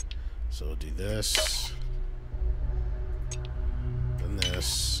 So we'll do this. Then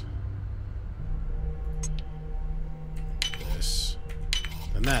this. This.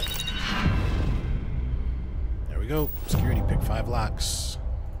 And that. There we go. Security, pick 5 locks.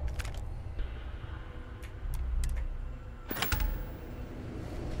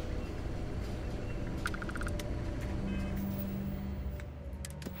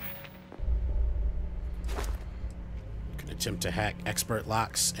 Attempt to hack expert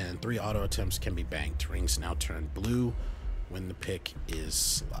locks, and 3 auto attempts can be banked. Rings now turn blue when the pick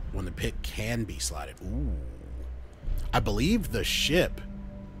can be slotted. Ooh. I believe the ship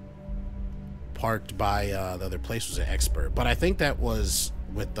parked by the other place was an expert, but I think that was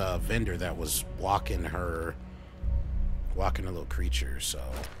with the vendor that was walking a little creature, so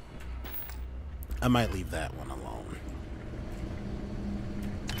I might leave that one alone.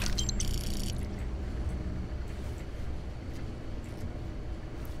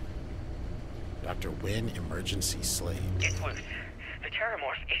 Dr. Wynn, emergency slave. It's loose. The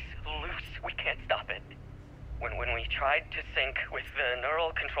terramorph is loose. We can't stop it. When we tried to sync with the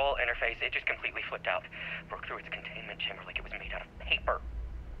neural control interface, it just completely flipped out. Broke through its containment chamber like it was made out of paper.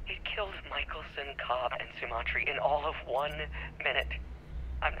 It killed Michelson, Cobb, and Sumatri in all of 1 minute.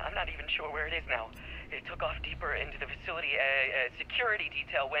 I'm not even sure where it is now. It took off deeper into the facility. A security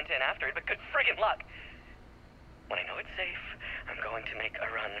detail went in after it, but good friggin' luck. When I know it's safe, I'm going to make a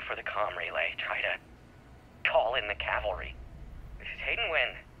run for the comm relay. Try to call in the cavalry. This is Hayden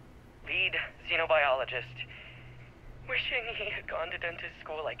Wynn, lead xenobiologist. Wishing he had gone to dentist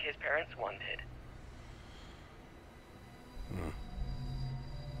school like his parents wanted.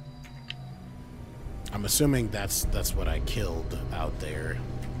 I'm assuming that's what I killed out there.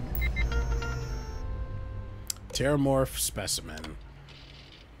 Terramorph specimen.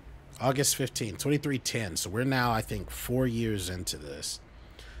 August 15, 2310. So we're now, I think, 4 years into this.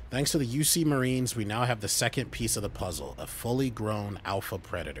 Thanks to the UC Marines, we now have the second piece of the puzzle, a fully grown alpha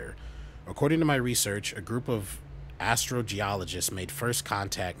predator. According to my research, a group of astrogeologists made first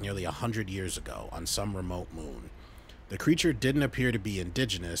contact nearly 100 years ago on some remote moon. The creature didn't appear to be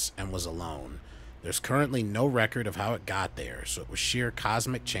indigenous and was alone. There's currently no record of how it got there, so it was sheer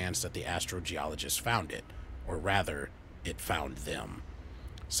cosmic chance that the astrogeologists found it. Or rather, it found them.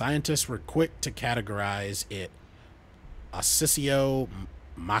 Scientists were quick to categorize it Assisio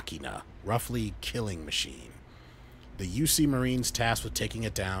Machina, roughly killing machine. The UC Marines tasked with taking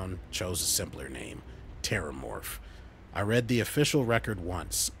it down chose a simpler name, Terramorph. I read the official record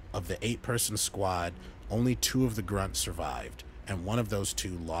once. Of the 8-person squad, only 2 of the grunts survived, and one of those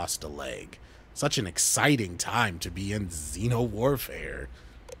 2 lost a leg. Such an exciting time to be in Xeno warfare.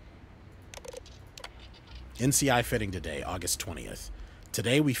 NCI fitting today, August 20th.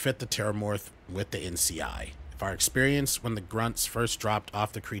 Today we fit the Terramorph with the NCI. If our experience when the grunts first dropped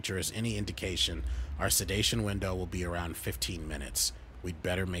off the creature is any indication, our sedation window will be around 15 minutes. We'd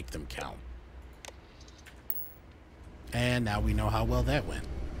better make them count. And now we know how well that went.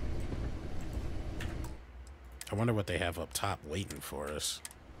 I wonder what they have up top waiting for us.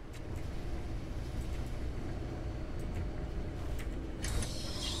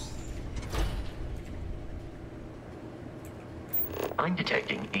 I'm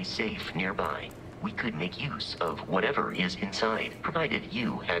detecting a safe nearby. We could make use of whatever is inside, provided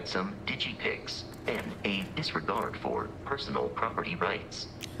you had some digipics and a disregard for personal property rights.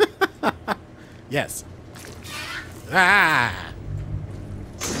 Yes. Ah!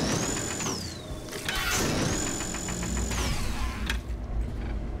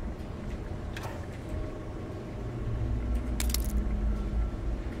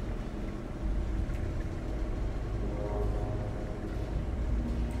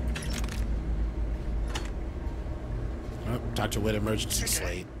 Dr. Witt, emergency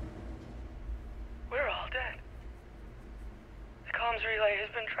slate. We're all dead. The comms relay has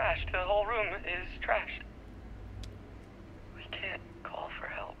been trashed. The whole room is trashed. We can't call for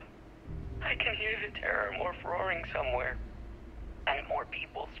help. I can hear the Terramorph roaring somewhere. And more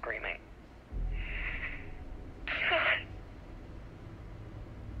people screaming.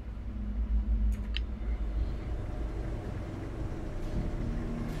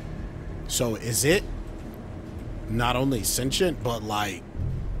 So is it not only sentient, but like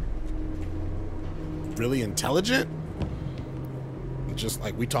really intelligent? just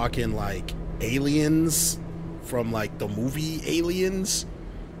like we talking like aliens from like the movie Aliens?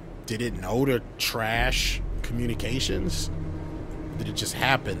 Did it know to trash communications? Did it just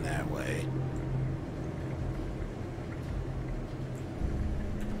happen that way?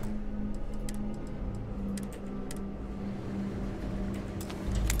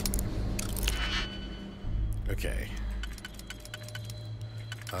 Okay.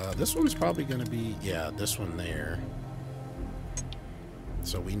 This one's probably gonna be, yeah, this one there.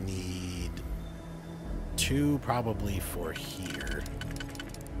 So we need 2 probably for here.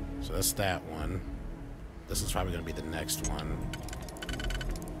 So that's that one. This is probably gonna be the next one.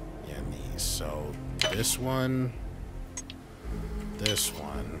 Yeah, and these. So this one, this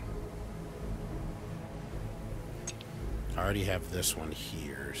one. I already have this one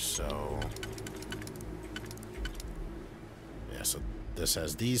here, so yeah, so this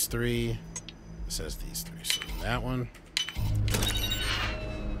has these 3. This has these 3. So that one.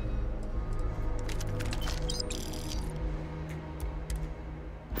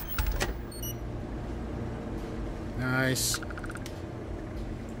 Nice.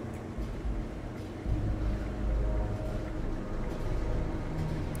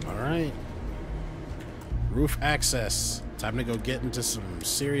 All right. Roof access. Time to go get into some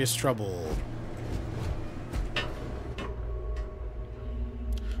serious trouble.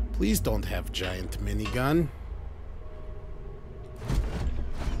 Please don't have giant minigun.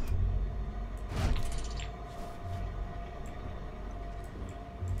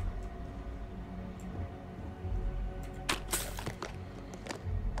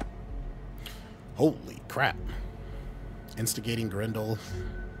 Holy crap. Instigating Grendel.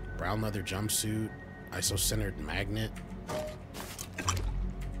 Brown leather jumpsuit. ISO-centered magnet.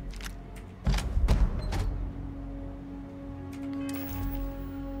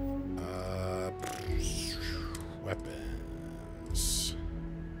 Weapons.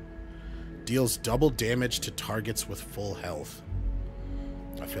 Deals double damage to targets with full health.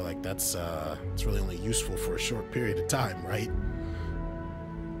 I feel like that's it's really only useful for a short period of time, right?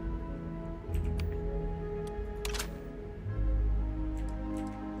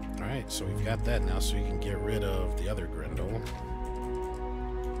 Alright, so we've got that now, so we can get rid of the other Grendel.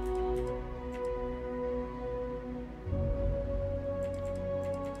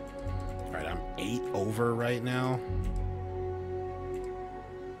 Alright, I'm 8 over right now.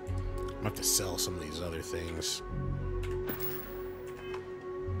 I'm gonna have to sell some of these other things.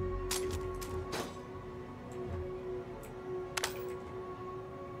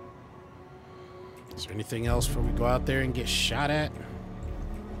 Is there anything else before we go out there and get shot at?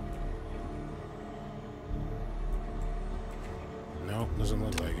 Nope, doesn't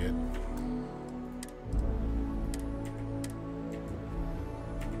look like it.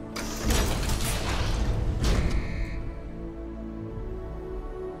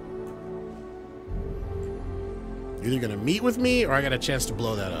 You're either gonna meet with me or I got a chance to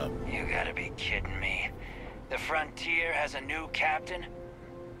blow that up. You gotta be kidding me. The Frontier has a new captain?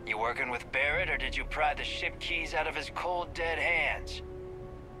 You working with Barrett, or did you pry the ship keys out of his cold, dead hands?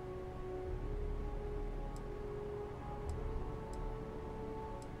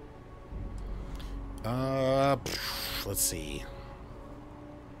 Let's see.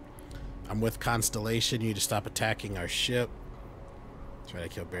 I'm with Constellation. You need to stop attacking our ship. Try to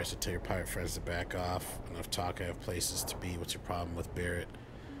kill Barrett, so tell your pirate friends to back off. Enough talk, I have places to be. What's your problem with Barrett?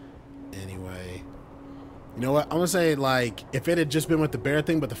 Anyway. You know what? I'm gonna say, like, if it had just been with the Barrett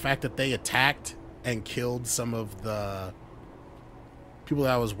thing, but the fact that they attacked and killed some of the people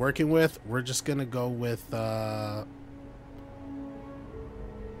that I was working with, we're just gonna go with, we're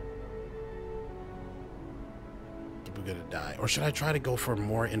gonna die. Or should I try to go for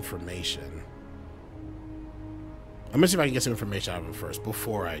more information? I'm gonna see if I can get some information out of them first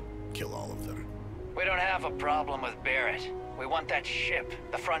before I kill all of them. We don't have a problem with Barrett. We want that ship,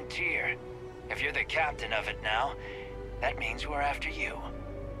 the Frontier. If you're the captain of it now, that means we're after you.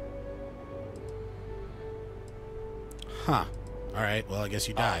 Huh. Alright, well, I guess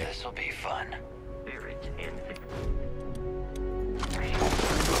you die. Oh, this'll be fun. Barrett and obey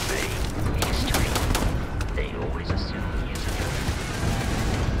history. They always assume he is a villain.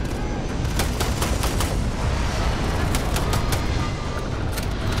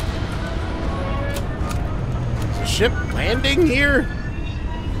 Is the ship landing here?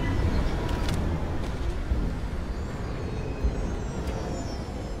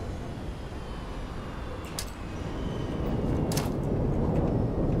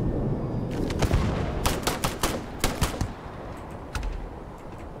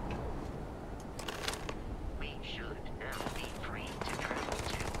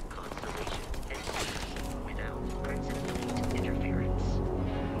 Without precipitate interference.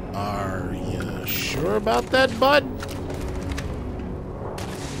 Are you sure about that, bud?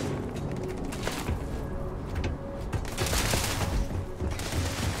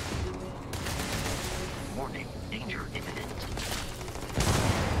 Warning, danger imminent.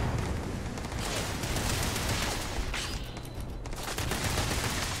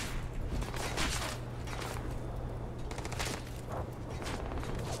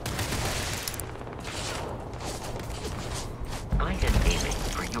 I am aiming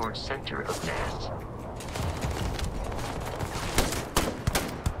for your center of mass.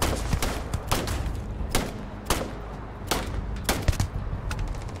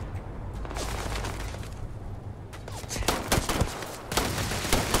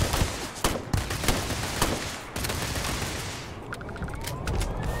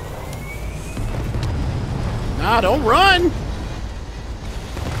 Nah, don't run!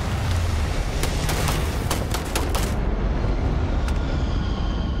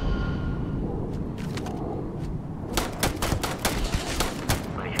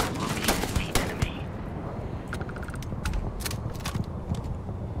 I have located the enemy.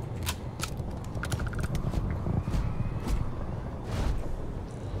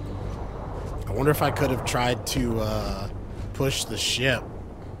 I wonder if I could have tried to push the ship.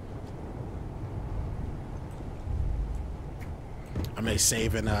 I may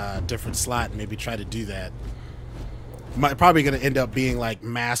save in a different slot and maybe try to do that. Probably going to end up being like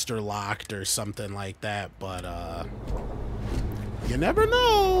master locked or something like that, but you never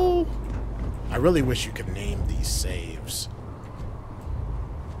know. I really wish you could name these saves.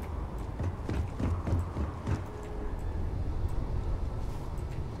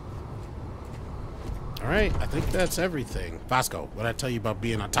 Alright, I think that's everything. Vasco, what'd I tell you about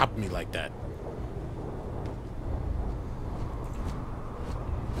being on top of me like that?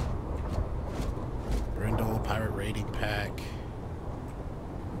 Brindle, pirate raiding pack.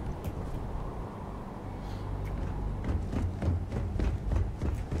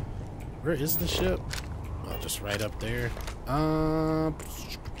 Where is the ship? Oh, just right up there.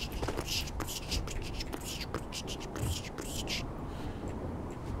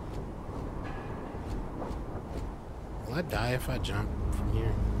 Will I die if I jump from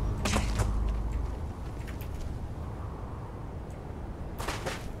here?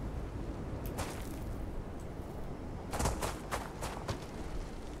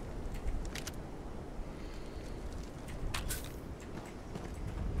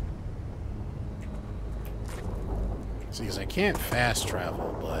 See, because I can't fast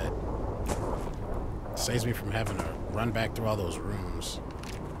travel, but it saves me from having to run back through all those rooms.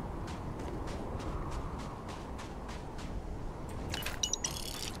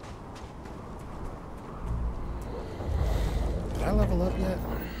 Did I level up yet?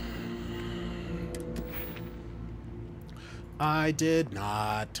 I did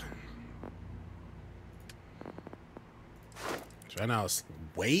not. So right now it's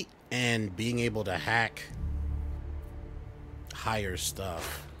weight and being able to hack higher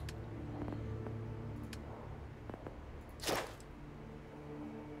stuff.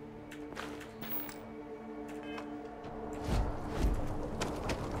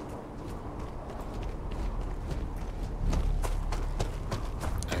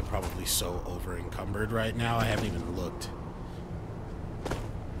 I'm probably so over encumbered right now, I haven't even looked.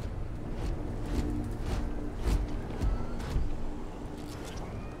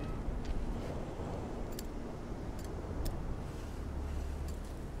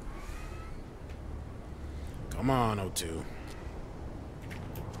 Come on, O2.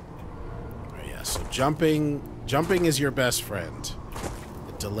 Oh, yeah, so jumping is your best friend.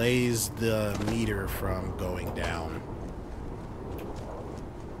 It delays the meter from going down.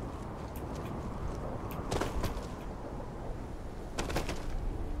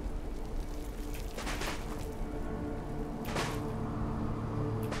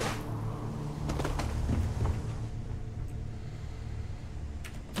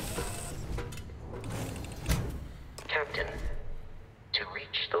 Captain, to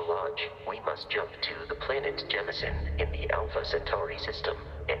reach the lodge, we must jump to the planet Jemison in the Alpha Centauri system,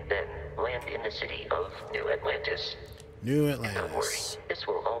 and then land in the city of New Atlantis. New Don't worry, Atlantis. this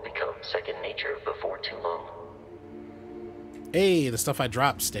will all become second nature before too long. Hey, the stuff I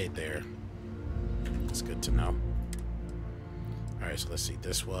dropped stayed there. It's good to know. Alright, so let's see.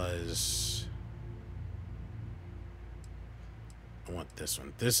 This was... I want this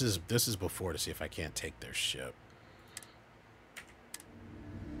one. This is before, to see if I can't take their ship.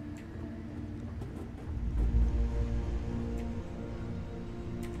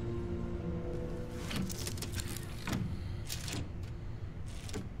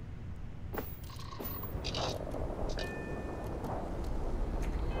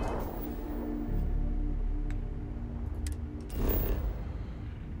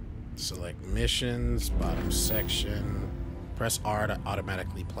 Select missions, bottom section. Press R to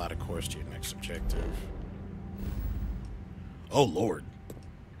automatically plot a course to your next objective. Oh, Lord.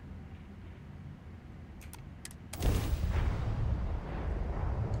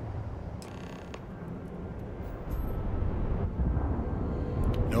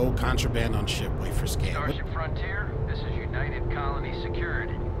 No contraband on ship. Wait for scan. Starship Frontier, this is United Colony secured.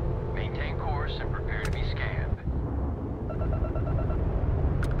 Maintain course and prepare to be scanned.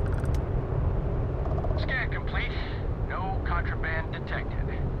 Scan complete. No contraband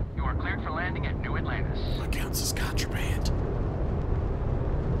detected. You are cleared for landing at New Atlantis. What counts as contraband?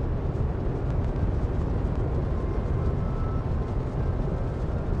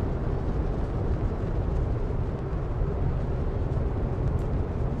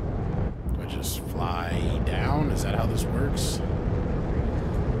 Do I just fly down? Is that how this works?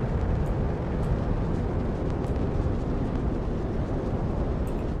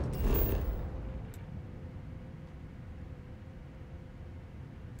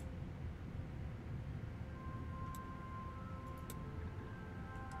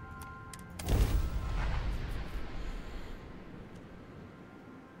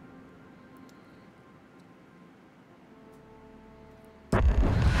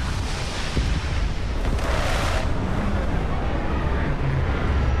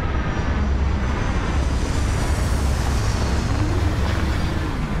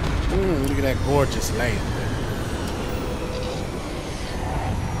 Look at that gorgeous land.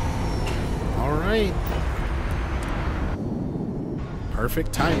 All right.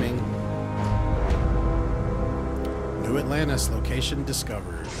 Perfect timing. New Atlantis, location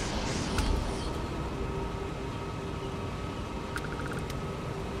discovered.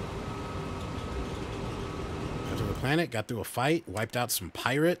 Got to the planet, got through a fight, wiped out some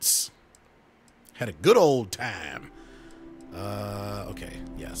pirates. Had a good old time. Okay,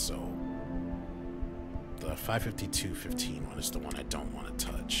 yeah, so the 552.15 one is the one I don't want to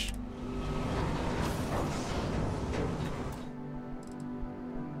touch.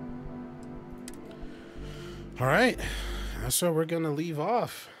 All right, that's where we're gonna leave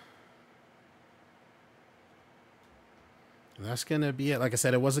off. And that's gonna be it. Like I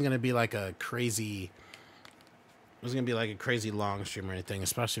said, it wasn't gonna be like a crazy. It wasn't gonna be like a crazy long stream or anything,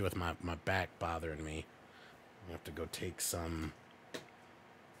 especially with my back bothering me. I have to go take some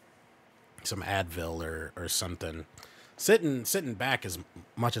Advil or something. Sitting back as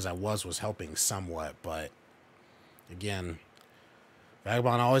much as I was helping somewhat, but again,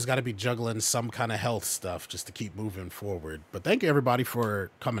 Vagabond always got to be juggling some kind of health stuff just to keep moving forward. But thank you everybody for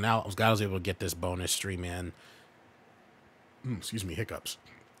coming out. I was able to get this bonus stream in. Excuse me, hiccups.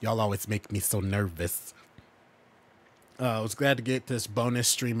 Y'all always make me so nervous. I was glad to get this bonus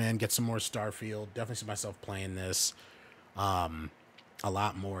stream in, get some more Starfield. Definitely see myself playing this a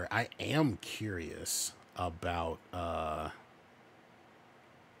lot more. I am curious about I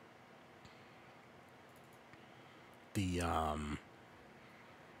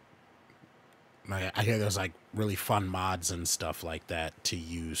hear there's like really fun mods and stuff like that to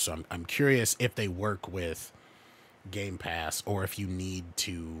use. So I'm curious if they work with Game Pass or if you need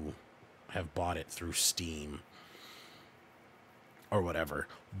to have bought it through Steam or whatever.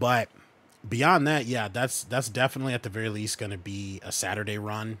 But beyond that, yeah, that's definitely at the very least going to be a Saturday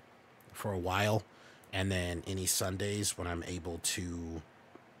run for a while, and then any Sundays when I'm able to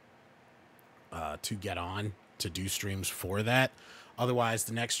get on to do streams for that. Otherwise,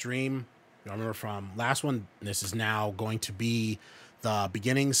 the next stream, I remember from last one, this is now going to be the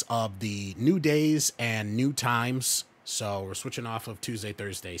beginnings of the new days and new times. So we're switching off of Tuesday,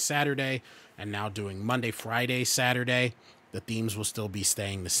 Thursday, Saturday, and now doing Monday, Friday, Saturday. The themes will still be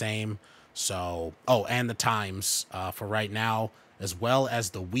staying the same. So, oh, and the times for right now, as well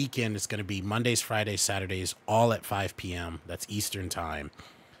as the weekend, it's going to be Mondays, Fridays, Saturdays, all at 5 p.m. That's Eastern time.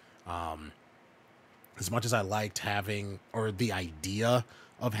 As much as I liked having, or the idea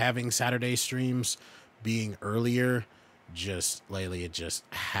of having Saturday streams being earlier, just lately it just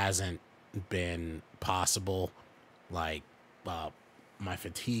hasn't been possible. Like, my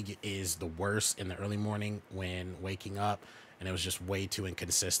fatigue is the worst in the early morning when waking up, and it was just way too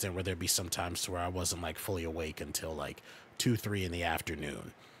inconsistent, where there'd be some times to where I wasn't like fully awake until like 2, 3 in the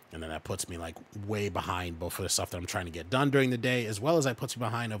afternoon. And then that puts me like way behind, both for the stuff that I'm trying to get done during the day, as well as that puts me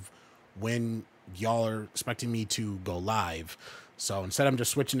behind of when y'all are expecting me to go live. So instead I'm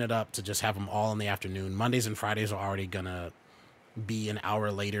just switching it up to just have them all in the afternoon. Mondays and Fridays are already gonna be an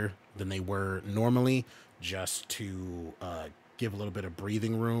hour later than they were normally, just to give a little bit of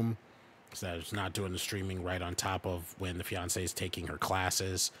breathing room, so that it's not doing the streaming right on top of when the fiance is taking her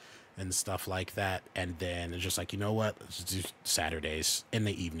classes. and stuff like that. And then it's just like, you know what, let's do Saturdays in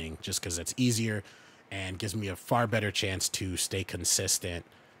the evening, just because it's easier and gives me a far better chance to stay consistent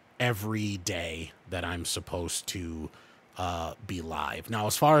every day that I'm supposed to be live. Now,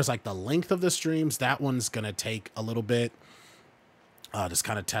 as far as like the length of the streams, that one's gonna take a little bit. Just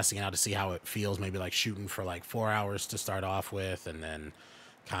kind of testing it out to see how it feels. Maybe like shooting for like 4 hours to start off with, and then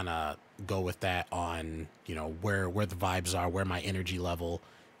kind of go with that on, you know, where the vibes are, where my energy level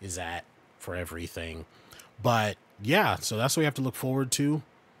is at for everything. But yeah, so that's what we have to look forward to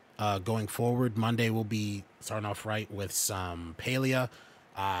going forward. Monday will be starting off right with some Palia.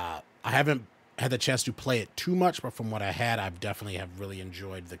 I haven't had the chance to play it too much, but from what I had, I've definitely have really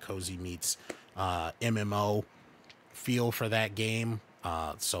enjoyed the Cozy Meets MMO feel for that game.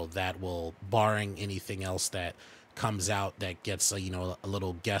 So that will, barring anything else that comes out that gets a, you know, a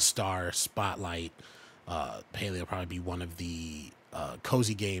little guest star spotlight, Paleo will probably be one of the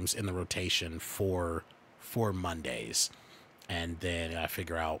cozy games in the rotation for Mondays. And then I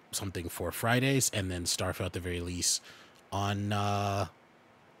figure out something for Fridays, and then Starfield at the very least on the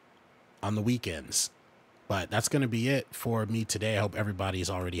weekends. But that's going to be it for me today. I hope everybody's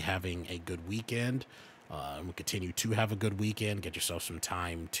already having a good weekend. And we'll continue to have a good weekend. Get yourself some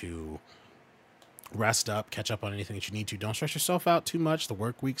time to rest up, catch up on anything that you need to. Don't stress yourself out too much. The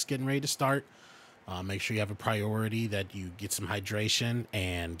work week's getting ready to start. Make sure you have a priority that you get some hydration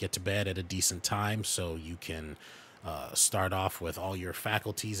and get to bed at a decent time so you can start off with all your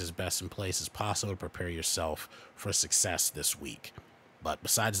faculties as best in place as possible to prepare yourself for success this week. But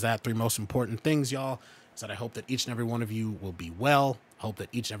besides that, 3 most important things, y'all, is that I hope that each and every one of you will be well. I hope that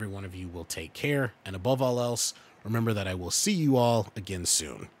each and every one of you will take care. And above all else, remember that I will see you all again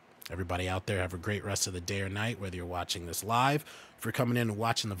soon. Everybody out there, have a great rest of the day or night, whether you're watching this live, for coming in and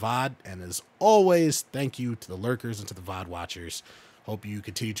watching the VOD. And as always, thank you to the lurkers and to the VOD watchers. Hope you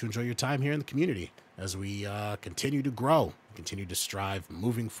continue to enjoy your time here in the community as we continue to grow, continue to strive,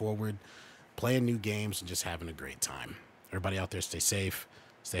 moving forward, playing new games, and just having a great time. Everybody out there, stay safe,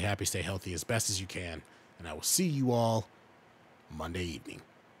 stay happy, stay healthy as best as you can. And I will see you all Monday evening.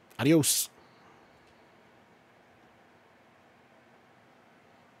 Adios.